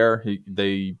clearly there.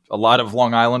 A lot of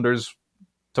Long Islanders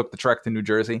took the trek to New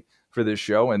Jersey for this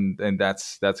show, and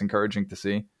that's encouraging to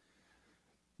see.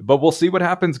 But we'll see what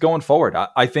happens going forward.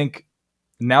 I think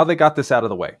now they got this out of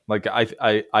the way. Like,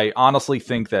 I honestly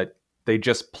think that they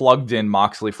just plugged in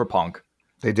Moxley for Punk.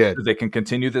 They did. They can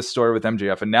continue this story with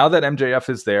MJF. And now that MJF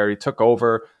is there, he took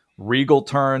over. Regal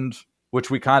turned,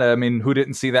 which we kind of, who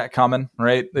didn't see that coming,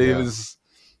 right? It was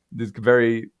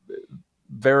very,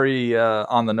 very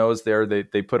on the nose there.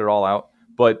 They put it all out.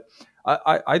 But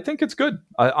I think it's good.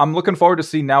 I'm looking forward to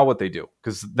see now what they do,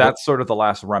 because that's sort of the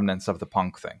last remnants of the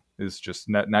Punk thing. Is just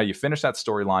now you finish that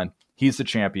storyline. He's the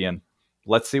champion.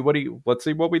 Let's see what we do. Let's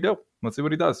see what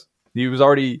he does. He was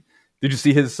already. Did you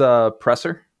see his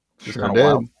presser? Sure did.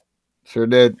 Wild. Sure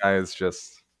did. Guy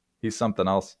is he's something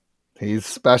else. He's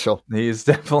special. He's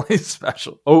definitely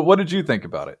special. Oh, what did you think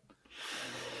about it?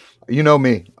 You know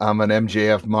me. I'm an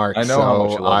MJF mark. I know how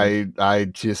much you love him. I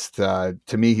just,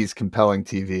 to me, he's compelling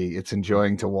TV. It's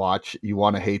enjoying to watch. You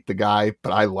want to hate the guy,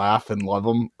 but I laugh and love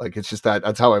him. Like, it's just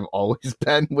that's how I've always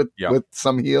been with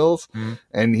some heels. Mm-hmm.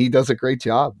 And he does a great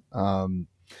job. I'm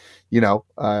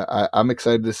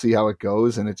excited to see how it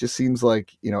goes. And it just seems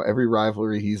like, every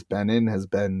rivalry he's been in has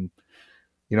been,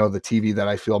 the TV that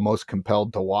I feel most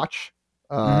compelled to watch.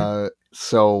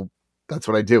 So that's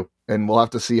what I do. And we'll have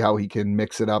to see how he can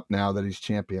mix it up now that he's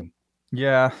champion.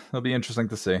 Yeah, it'll be interesting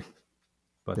to see.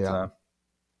 But,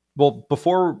 well,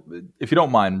 if you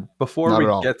don't mind, before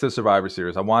we get to Survivor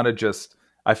Series,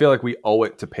 I feel like we owe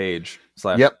it to Paige /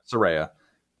 Saraya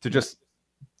to just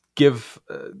give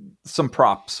some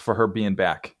props for her being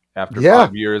back after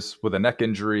 5 years with a neck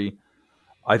injury.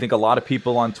 I think a lot of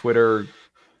people on Twitter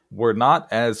were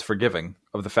not as forgiving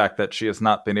of the fact that she has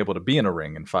not been able to be in a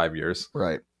ring in 5 years.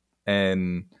 Right.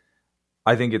 And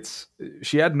I think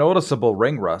she had noticeable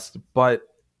ring rust, but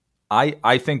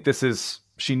I think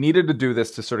she needed to do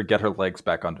this to sort of get her legs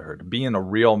back under her, to be in a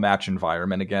real match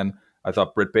environment again. I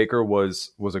thought Britt Baker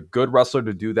was a good wrestler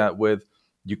to do that with.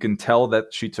 You can tell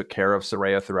that she took care of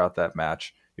Saraya throughout that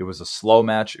match. It was a slow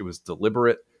match. It was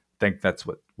deliberate. I think that's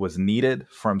what was needed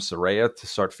from Saraya to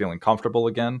start feeling comfortable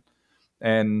again.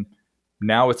 And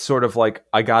now it's sort of like,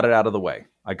 I got it out of the way.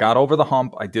 I got over the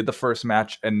hump. I did the first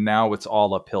match, and now it's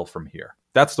all uphill from here.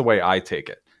 That's the way I take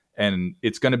it. And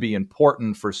it's going to be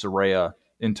important for Saraya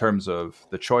in terms of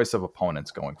the choice of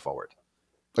opponents going forward.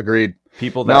 Agreed.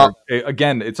 People that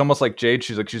again, it's almost like Jade.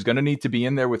 She's going to need to be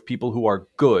in there with people who are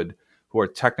good, who are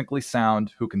technically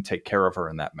sound, who can take care of her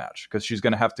in that match, because she's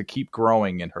going to have to keep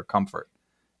growing in her comfort.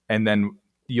 And then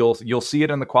you'll see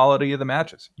it in the quality of the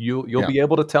matches. You'll be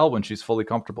able to tell when she's fully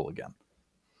comfortable again.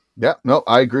 Yeah, no,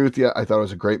 I agree with you. I thought it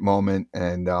was a great moment,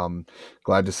 and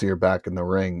glad to see her back in the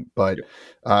ring. But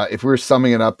if we were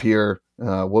summing it up here,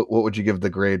 what would you give the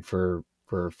grade for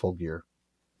Full Gear?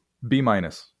 B-.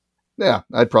 Yeah,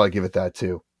 I'd probably give it that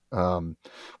too.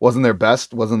 Wasn't their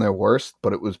best, wasn't their worst,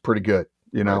 but it was pretty good.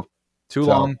 Right. Too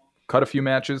long, cut a few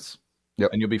matches, and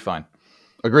you'll be fine.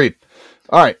 Agreed.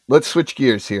 All right, let's switch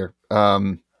gears here.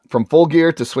 From Full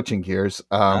Gear to switching gears.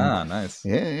 Nice.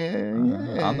 Yeah.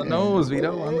 On the nose,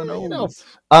 Vito. On the nose.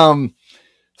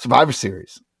 Survivor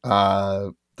Series.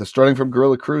 The Starting from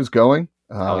Gorilla Cruise going.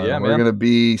 We're going to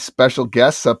be special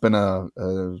guests up in a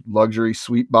luxury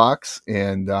suite box,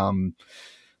 and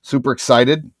super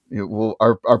excited.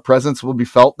 Our presence will be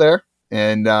felt there,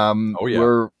 and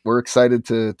we're excited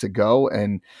to go,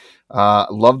 and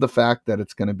love the fact that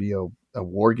it's going to be a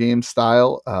war game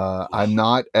style. I'm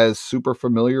not as super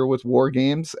familiar with war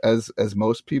games as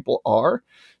most people are,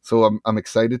 so I'm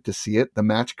excited to see it. The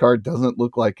match card doesn't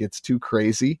look like it's too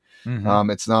crazy. Mm-hmm.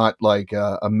 It's not like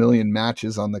a million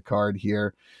matches on the card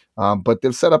here, but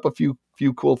they've set up a few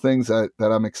cool things that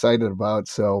I'm excited about.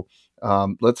 So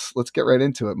let's get right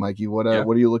into it, Mikey. What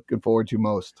are you looking forward to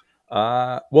most?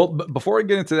 Well, before I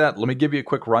get into that, let me give you a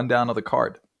quick rundown of the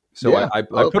card. So I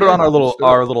put it on our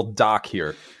little doc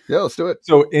here. Yeah, let's do it.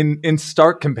 So in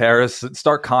stark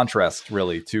contrast,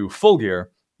 really, to Full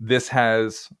Gear, this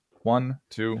has 1,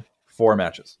 2, 4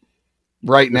 matches.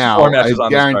 Right now, I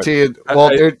guarantee it. Well,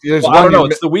 there's one. I don't know.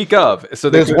 It's the week of. So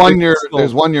there's one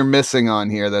you're missing on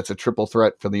here. That's a triple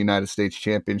threat for the United States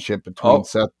Championship between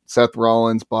Seth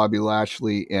Rollins, Bobby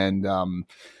Lashley, and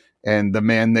the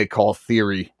man they call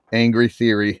Theory, Angry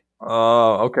Theory.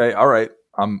 Oh, okay, all right.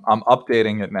 I'm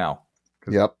updating it now.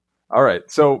 Yep. All right.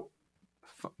 So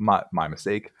my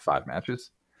mistake. 5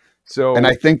 matches. So, and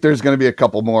I think there's going to be a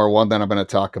couple more. One that I'm going to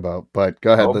talk about. But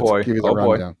go ahead. Let's give you the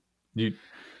rundown.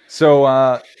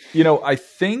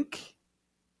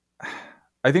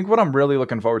 I think what I'm really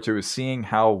looking forward to is seeing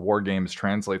how War Games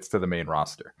translates to the main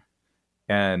roster.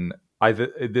 And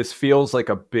this feels like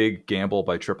a big gamble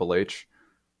by Triple H,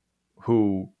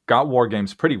 who got War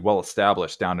Games pretty well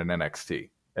established down in NXT.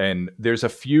 And there's a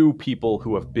few people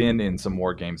who have been in some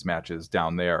War Games matches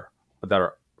down there that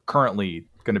are currently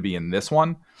going to be in this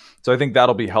one. So I think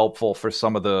that'll be helpful for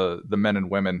some of the men and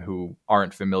women who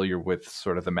aren't familiar with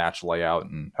sort of the match layout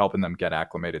and helping them get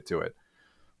acclimated to it.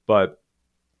 But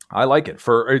I like it.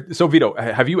 So Vito,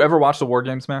 have you ever watched a War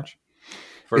Games match?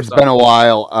 It's been a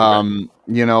while.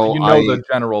 The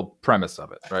general premise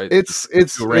of it, right? It's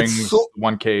 2 rings,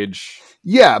 1 cage.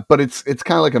 Yeah, but it's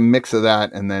kind of like a mix of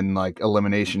that and then like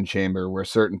Elimination Chamber where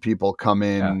certain people come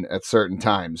in at certain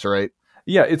times, right?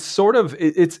 Yeah,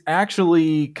 it's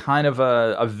actually kind of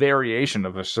a variation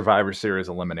of a Survivor Series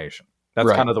elimination.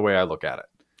 That's kind of the way I look at it.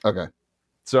 Okay.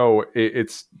 So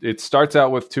it starts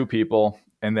out with 2 people,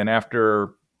 and then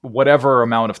after whatever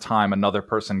amount of time, another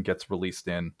person gets released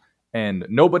in, and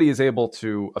nobody is able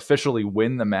to officially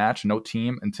win the match, no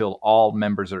team, until all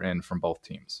members are in from both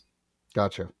teams.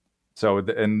 Gotcha. So,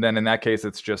 and then in that case,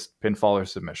 it's just pinfall or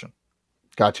submission.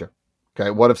 Gotcha.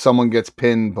 Okay. What if someone gets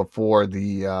pinned before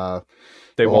the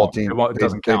whole team? It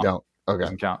doesn't count. They don't. Okay. It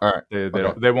doesn't count. All right.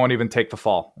 They won't even take the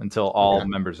fall until all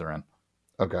members are in.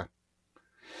 Okay.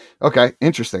 Okay.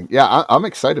 Interesting. Yeah, I'm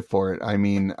excited for it. I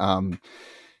mean,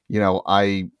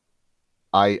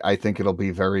 I think it'll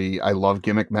be I love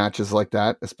gimmick matches like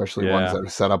that, especially ones that are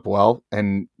set up well.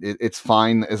 And it's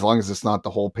fine as long as it's not the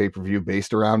whole pay-per-view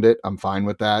based around it. I'm fine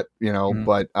with that,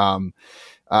 but I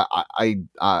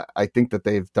think that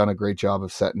they've done a great job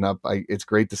of setting up. It's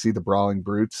great to see the Brawling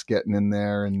Brutes getting in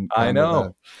there, and I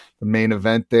know the main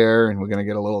event there, and we're going to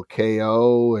get a little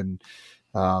KO and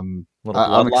I'm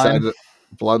excited.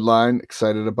 Bloodline,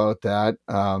 excited about that.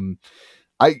 I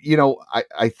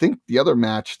think the other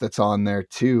match that's on there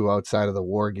too, outside of the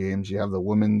War Games, you have the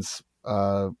women's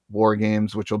War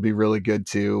Games, which will be really good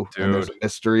too. Dude. And there's a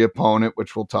mystery opponent,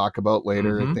 which we'll talk about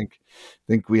later. Mm-hmm. I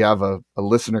think we have a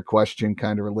listener question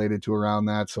kind of related to around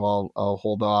that, so I'll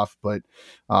hold off. But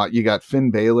you got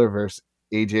Finn Balor versus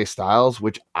AJ Styles,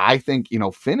 which I think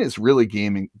Finn is really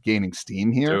gaining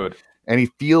steam here, dude. And he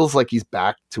feels like he's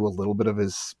back to a little bit of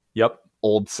his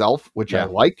old self, which I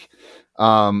like.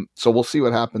 So we'll see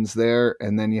what happens there.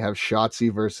 And then you have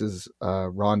Shotzi versus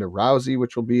Ronda Rousey,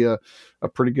 which will be a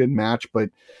pretty good match.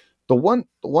 But the one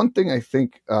thing I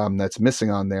think that's missing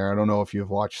on there, I don't know if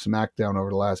you've watched SmackDown over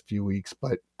the last few weeks,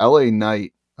 but LA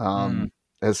Knight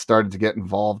has started to get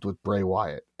involved with Bray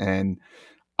Wyatt. And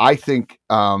I think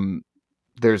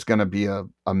there's going to be a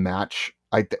match.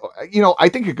 I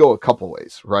think it could go a couple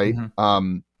ways, right?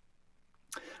 Mm-hmm.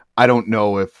 I don't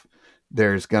know if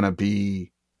there's going to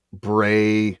be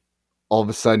Bray all of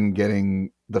a sudden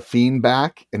getting the Fiend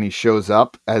back, and he shows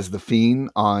up as the Fiend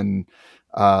on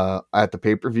at the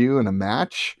pay-per-view in a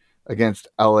match against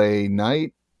LA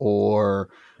Knight,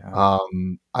 or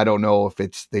I don't know if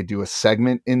they do a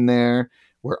segment in there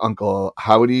where Uncle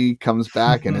Howdy comes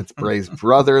back and it's Bray's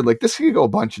brother. Like, this could go a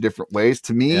bunch of different ways.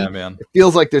 To me, it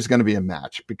feels like there's going to be a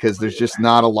match because there's just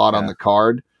not a lot on the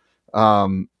card.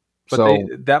 But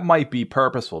that might be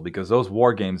purposeful because those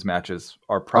War Games matches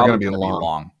are probably going to be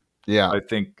long. Yeah, I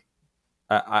think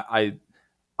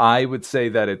I would say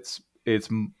that it's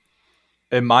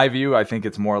in my view, I think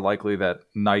it's more likely that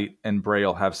Knight and Bray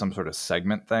will have some sort of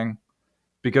segment thing.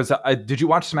 Because did you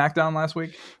watch SmackDown last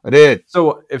week? I did.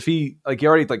 So if he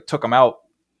already took him out,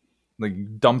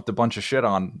 dumped a bunch of shit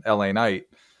on LA Knight.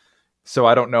 So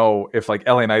I don't know if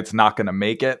LA Knight's not going to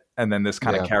make it, and then this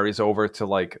kind of carries over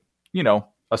to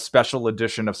a special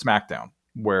edition of SmackDown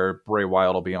where Bray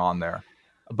Wyatt will be on there.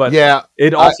 But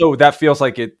it also that feels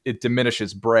like it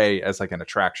diminishes Bray as an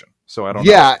attraction. So I don't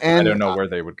know. And I don't know where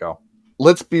they would go.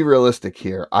 Let's be realistic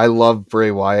here. I love Bray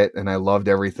Wyatt, and I loved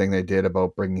everything they did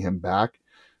about bringing him back.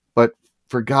 But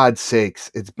for God's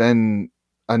sakes, it's been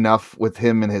enough with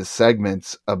him and his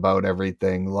segments about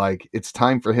everything. It's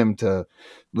time for him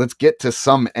let's get to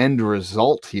some end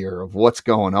result here of what's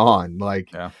going on.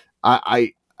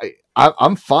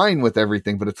 I'm fine with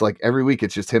everything, but it's every week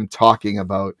it's just him talking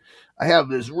about, I have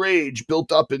this rage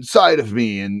built up inside of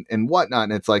me and whatnot.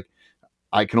 And it's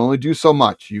I can only do so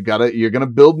much. You're going to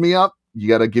build me up. You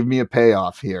got to give me a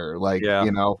payoff here.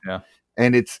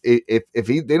 And if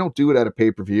they don't do it at a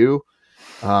pay-per-view,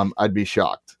 I'd be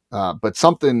shocked. But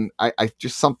something's going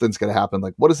to happen.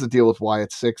 What is the deal with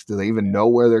Wyatt 6? Do they even know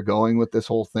where they're going with this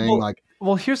whole thing?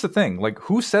 Well, here's the thing.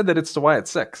 Who said that it's the Wyatt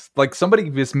 6?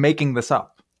 Somebody is making this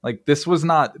up. This is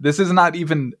not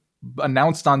even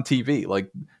announced on TV.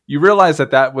 You realize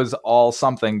that was all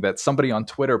something that somebody on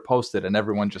Twitter posted and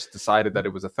everyone just decided that it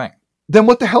was a thing. Then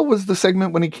what the hell was the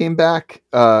segment when he came back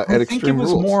at Extreme Rules? I think it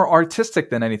was more artistic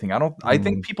than anything. I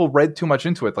think people read too much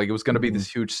into it. It was going to be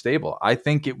this huge stable. I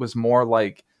think it was more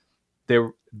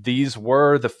these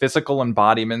were the physical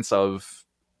embodiments of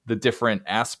the different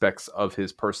aspects of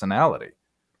his personality.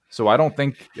 So I don't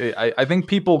think I think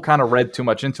people kind of read too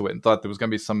much into it and thought there was going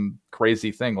to be some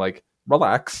crazy thing.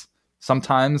 Relax.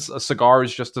 Sometimes a cigar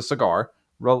is just a cigar.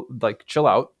 Chill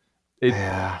out.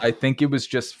 I think it was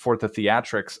just for the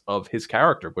theatrics of his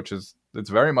character, which it's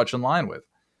very much in line with.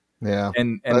 Yeah.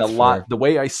 And a lot, fair. The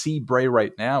way I see Bray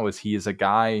right now is he is a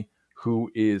guy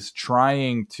who is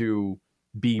trying to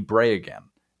be Bray again.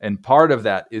 And part of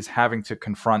that is having to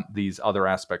confront these other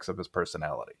aspects of his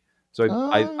personality. So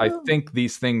I think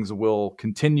these things will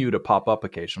continue to pop up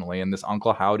occasionally. And this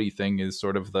Uncle Howdy thing is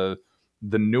sort of the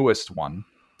newest one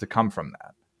to come from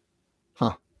that.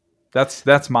 Huh.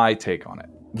 That's my take on it.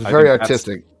 It's very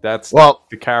artistic. That's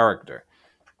the character.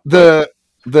 The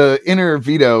inner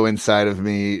Vito inside of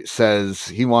me says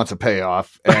he wants a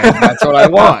payoff, and that's what I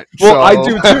want. Well, I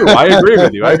do too. I agree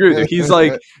with you.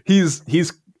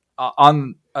 He's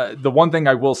on the one thing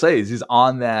I will say is he's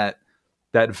on that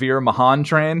Veer Mahan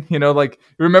train.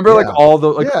 Remember all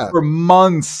the for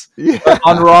months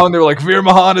on Raw, and they were Veer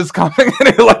Mahan is coming, and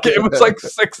it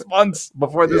was 6 months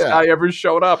before this guy ever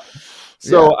showed up.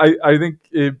 So I think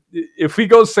if he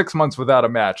goes 6 months without a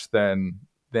match, then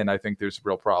then I think there's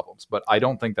real problems. But I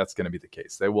don't think that's going to be the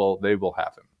case. They will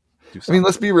have him. I mean,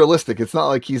 let's be realistic. It's not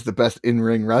like he's the best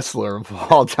in-ring wrestler of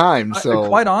all time. So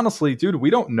quite honestly, dude, we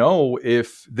don't know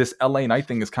if this LA Knight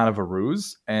thing is kind of a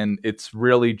ruse and it's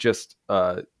really just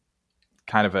kind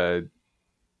of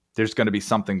there's going to be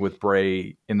something with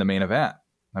Bray in the main event.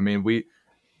 I mean,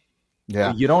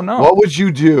 you don't know. What would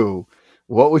you do?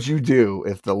 What would you do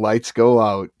if the lights go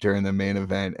out during the main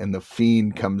event and the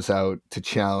Fiend comes out to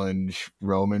challenge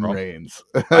Roman Reigns?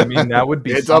 I mean, that would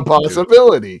be it's a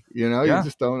possibility. You know, yeah. You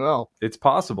just don't know. It's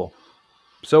possible.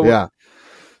 So yeah,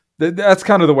 that's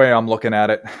kind of the way I'm looking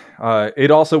at it.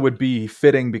 It also would be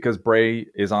fitting because Bray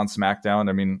is on SmackDown.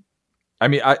 I mean,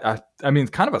 it's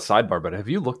kind of a sidebar, but have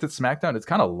you looked at SmackDown? It's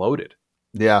kind of loaded.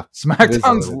 Yeah,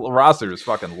 SmackDown's roster is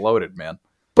fucking loaded, man.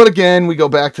 But again, we go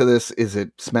back to this. Is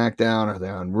it SmackDown? Are they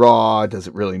on Raw? Does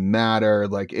it really matter?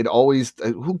 Like, it always,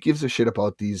 who gives a shit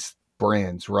about these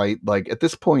brands, right? Like, at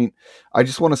this point, I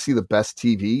just want to see the best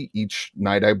TV each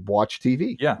night I watch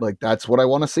TV. Yeah. Like, that's what I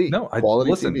want to see. No,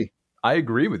 quality TV. I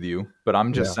agree with you, but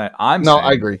I'm just saying, I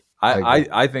agree.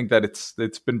 I think that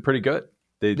it's been pretty good.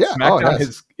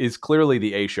 SmackDown is clearly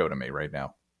the A show to me right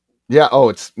now. Yeah. Oh,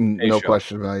 it's no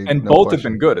question. And both have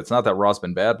been good. It's not that Raw's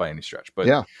been bad by any stretch,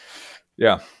 but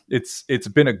yeah, it's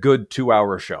been a good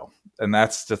 2-hour show, and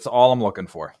that's all I'm looking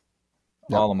for.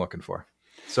 All I'm looking for.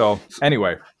 So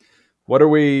anyway, what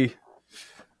are you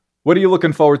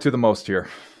looking forward to the most here?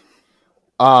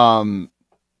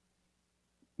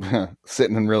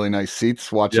 Sitting in really nice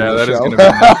seats watching the show.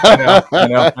 I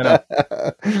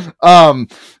know.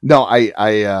 No,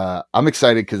 I'm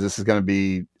excited because this is going to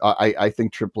be. I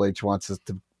think Triple H wants us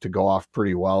to go off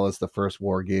pretty well as the first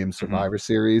War Games Survivor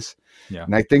Series. Yeah.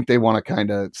 And I think they want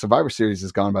to Survivor Series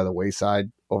has gone by the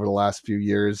wayside over the last few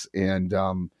years. And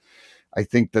I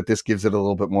think that this gives it a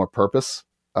little bit more purpose.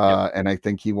 And I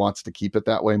think he wants to keep it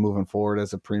that way moving forward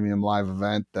as a premium live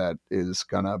event that is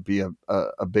going to be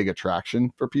a big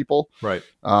attraction for people. Right.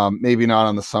 Maybe not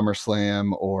on the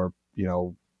SummerSlam or,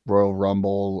 Royal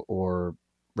Rumble or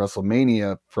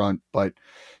WrestleMania front, but,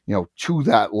 to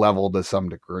that level to some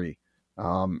degree.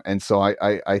 And so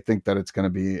I think that it's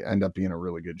going to end up being a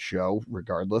really good show,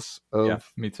 regardless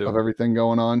of me too. Of everything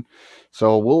going on.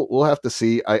 So we'll have to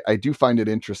see. I do find it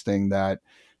interesting that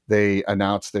they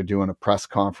announced they're doing a press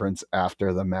conference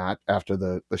after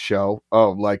the show.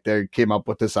 Oh, like they came up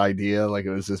with this idea, like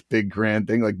it was this big grand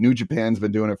thing. Like New Japan's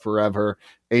been doing it forever.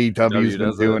 AEW's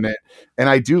been doing it, and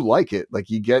I do like it. Like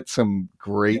you get some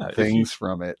great things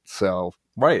from it. So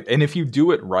right, and if you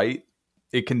do it right,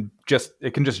 it can just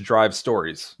drive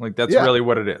stories. Like that's really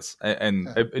what it is. And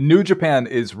New Japan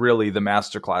is really the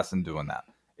masterclass in doing that.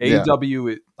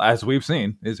 AEW, as we've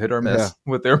seen, is hit or miss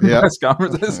with their press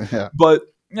conferences. But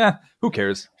who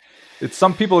cares? It's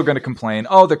some people are going to complain.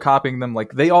 Oh, they're copying them.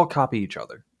 Like they all copy each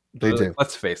other. They do.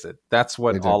 Let's face it. That's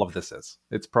what all of this is.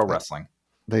 It's pro wrestling.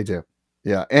 They do.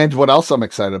 Yeah, and what else I'm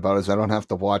excited about is I don't have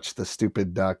to watch the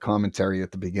stupid commentary at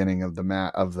the beginning of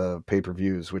the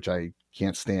pay-per-views, which I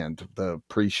can't stand. The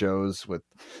pre-shows with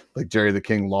like Jerry the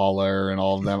King Lawler and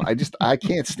all of them. I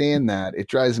can't stand that. It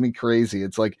drives me crazy.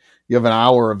 It's like you have an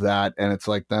hour of that, and it's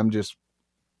like them just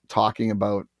talking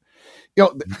about.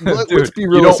 Let's be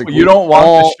realistic. You don't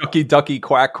want the shucky ducky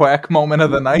quack quack moment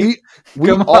of the night.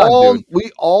 We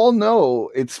all know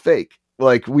it's fake.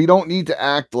 Like we don't need to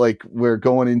act like we're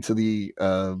going into the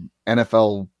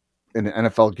NFL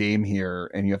game here,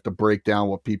 and you have to break down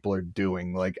what people are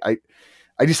doing. Like I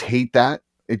just hate that.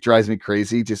 It drives me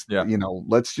crazy. Just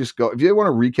let's just go. If you want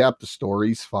to recap the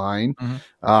stories, fine.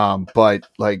 Mm-hmm. But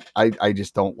like I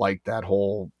just don't like that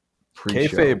whole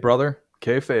pre-show. Kayfabe, brother.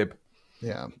 Kayfabe.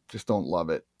 Yeah, just don't love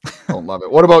it. Don't love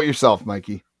it. What about yourself,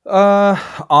 Mikey?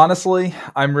 Honestly,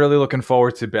 I'm really looking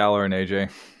forward to Balor and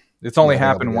AJ. It's only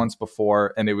happened once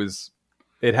before, and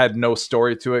it had no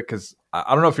story to it because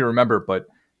I don't know if you remember, but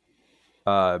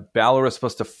Balor was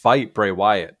supposed to fight Bray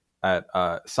Wyatt at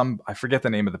I forget the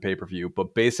name of the pay-per-view,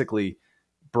 but basically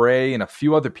Bray and a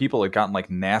few other people had gotten like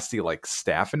nasty like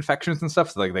staph infections and stuff,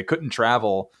 so like they couldn't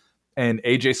travel, and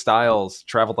AJ Styles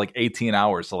traveled like 18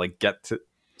 hours to like get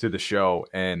to the show,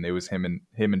 and it was him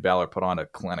and Balor put on a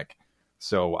clinic.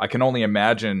 So I can only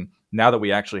imagine now that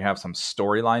we actually have some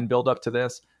storyline build up to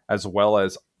this, as well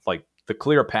as like the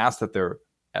clear past that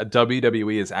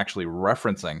WWE is actually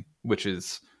referencing, which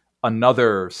is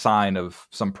another sign of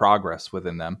some progress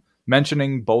within them.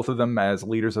 Mentioning both of them as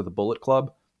leaders of the Bullet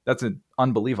Club, that's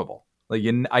unbelievable. Like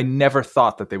I never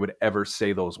thought that they would ever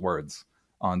say those words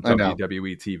on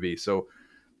WWE TV. So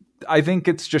I think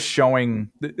it's just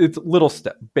showing it's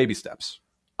baby steps.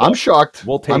 I'm shocked.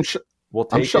 We'll take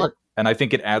it And I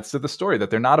think it adds to the story that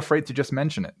they're not afraid to just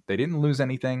mention it. They didn't lose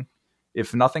anything.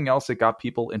 If nothing else, it got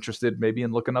people interested maybe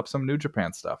in looking up some New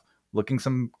Japan stuff, looking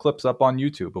some clips up on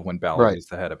YouTube of when Balor was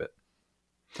the head of it.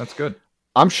 That's good.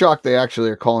 I'm shocked they actually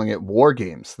are calling it War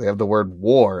Games. They have the word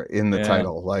war in the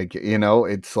title. Like,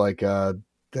 it's like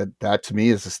that to me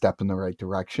is a step in the right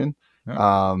direction.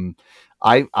 Yeah.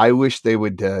 I wish they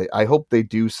would, I hope they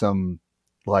do some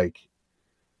like,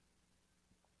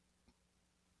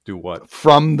 do what?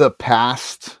 From the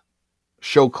past,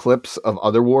 show clips of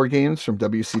other War Games from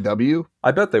WCW. I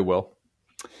bet they will.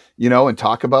 And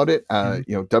talk about it.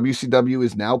 WCW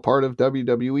is now part of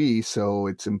WWE, so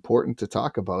it's important to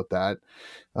talk about that.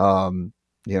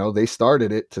 They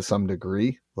started it to some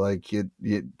degree. Like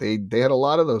they had a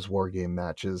lot of those War Game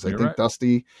matches. I think right.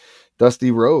 Dusty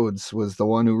Rhodes was the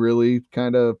one who really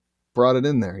kind of brought it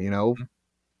in there. Mm-hmm.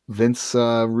 Vince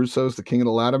Russo's the king of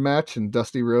the ladder match, and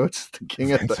Dusty Rhodes the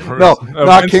king of the not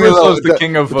Vince king Russo's of the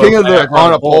king of the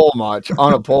on a pole match.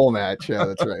 On a pole match. Yeah,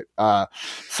 that's right.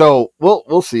 So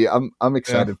we'll see. I'm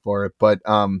excited for it, but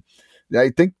I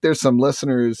think there's some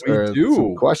listeners or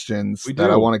some questions that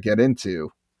I want to get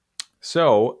into.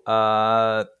 So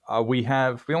we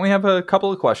only have a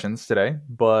couple of questions today,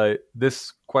 but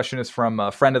this question is from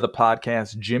a friend of the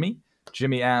podcast, Jimmy.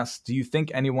 Jimmy asks, "Do you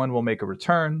think anyone will make a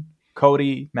return?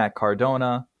 Cody, Matt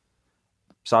Cardona,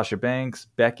 Sasha Banks,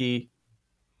 Becky."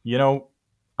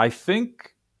 I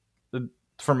think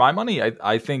for my money,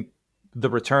 I think the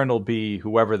return will be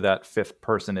whoever that fifth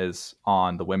person is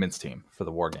on the women's team for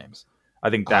the War Games. I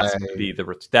think that's going to be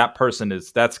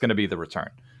that's going to be the return.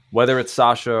 Whether it's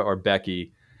Sasha or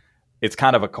Becky, it's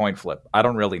kind of a coin flip. I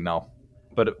don't really know,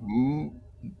 but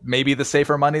maybe the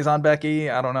safer money's on Becky.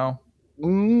 I don't know.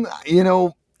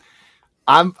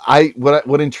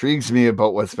 What intrigues me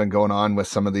about what's been going on with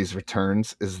some of these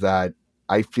returns is that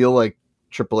I feel like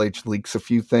Triple H leaks a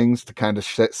few things to kind of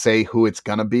say who it's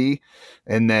going to be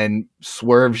and then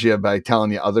swerves you by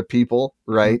telling you other people,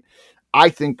 right? Mm-hmm. I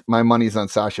think my money's on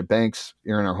Sasha Banks.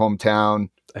 You're in her hometown.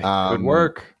 Good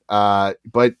work.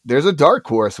 But there's a dark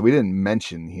horse we didn't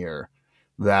mention here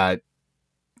that,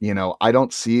 I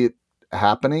don't see it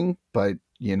happening, but,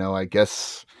 I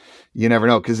guess you never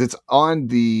know because it's on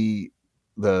the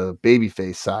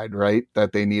babyface side, right?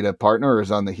 That they need a partner, or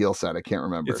is on the heel side? I can't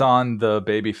remember. It's on the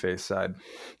babyface side.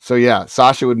 So yeah,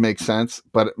 Sasha would make sense.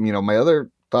 But my other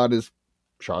thought is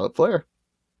Charlotte Flair.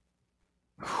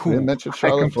 I didn't mention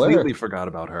Charlotte Flair. I completely forgot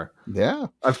about her. Yeah,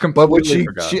 I've completely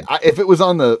forgot. If it was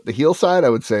on the heel side, I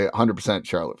would say 100%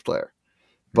 Charlotte Flair.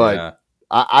 But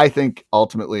I think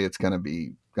ultimately it's going to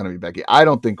be Becky. I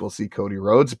don't think we'll see Cody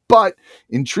Rhodes, but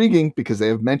intriguing because they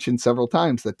have mentioned several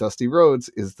times that Dusty Rhodes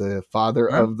is the father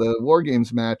of the War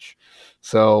Games match.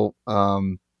 So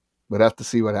we'd have to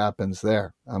see what happens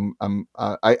there.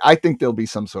 I think there'll be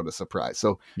some sort of surprise.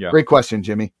 So great question,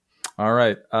 Jimmy. All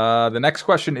right. The next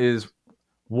question is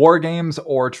War Games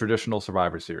or traditional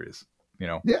Survivor Series?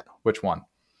 Which one?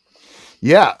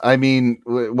 Yeah. I mean,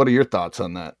 what are your thoughts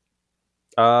on that?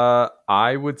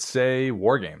 I would say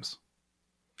War Games.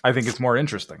 I think it's more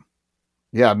interesting.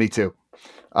 Yeah, me too.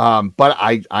 But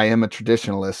I am a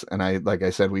traditionalist, and like I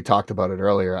said, we talked about it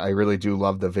earlier. I really do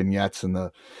love the vignettes and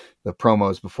the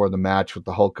promos before the match with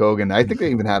the Hulk Hogan. I think they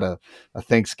even had a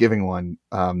Thanksgiving one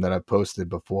that I posted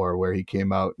before where he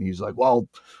came out and he's like, well,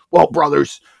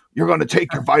 brothers, you're going to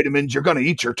take your vitamins, you're going to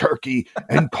eat your turkey,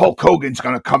 and Hulk Hogan's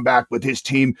going to come back with his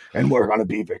team, and we're going to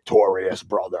be victorious,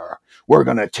 brother. We're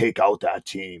going to take out that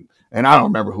team. And I don't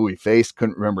remember who he faced,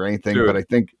 couldn't remember anything, but I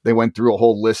think they went through a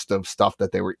whole list of stuff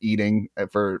that they were eating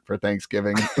for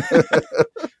Thanksgiving.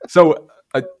 So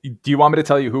do you want me to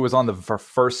tell you who was on the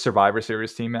first Survivor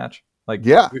Series team match?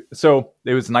 So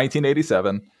it was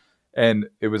 1987, and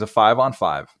it was a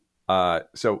 5-on-5.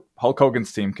 So Hulk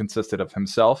Hogan's team consisted of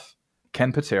himself,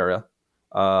 Ken Patera,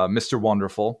 Mr.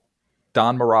 Wonderful,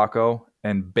 Don Morocco,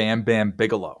 and Bam Bam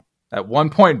Bigelow. At one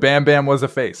point, Bam Bam was a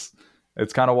face.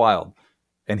 It's kind of wild.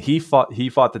 And he fought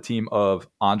the team of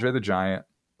Andre the Giant,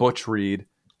 Butch Reed,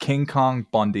 King Kong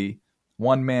Bundy,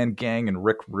 One Man Gang, and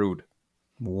Rick Rude.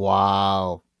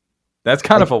 Wow. That's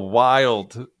kind of a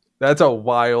wild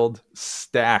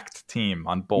stacked team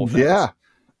on both ends. Yeah,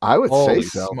 I would say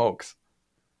so. Holy smokes.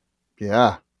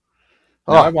 Yeah.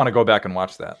 Oh, I want to go back and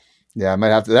watch that. Yeah, I might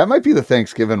have to. That might be the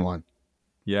Thanksgiving one.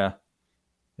 Yeah.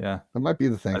 That might be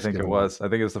the Thanksgiving I think it was. I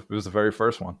think it was the very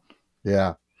first one.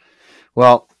 Yeah.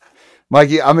 Well,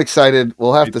 Mikey, I'm excited.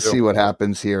 We'll have to see what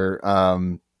happens here.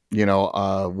 We'll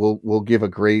give a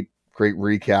great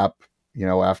recap,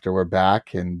 after we're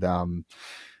back and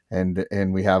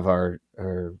we have our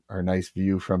our nice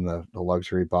view from the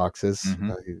luxury boxes.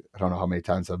 Mm-hmm. I don't know how many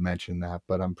times I've mentioned that,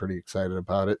 but I'm pretty excited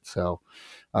about it. So,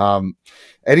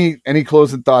 any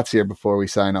closing thoughts here before we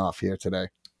sign off here today?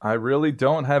 I really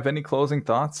don't have any closing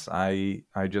thoughts. I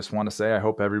just want to say I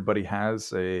hope everybody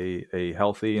has a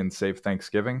healthy and safe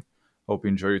Thanksgiving. Hope you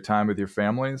enjoy your time with your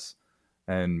families.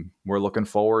 And we're looking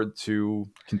forward to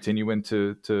continuing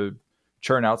to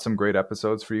churn out some great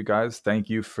episodes for you guys. Thank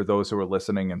you for those who are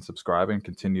listening and subscribing.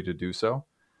 Continue to do so.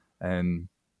 And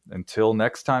until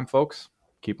next time, folks,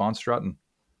 keep on strutting.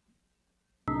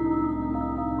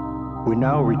 We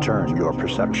now return your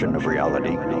perception of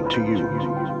reality to you.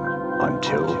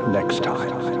 Until next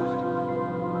time.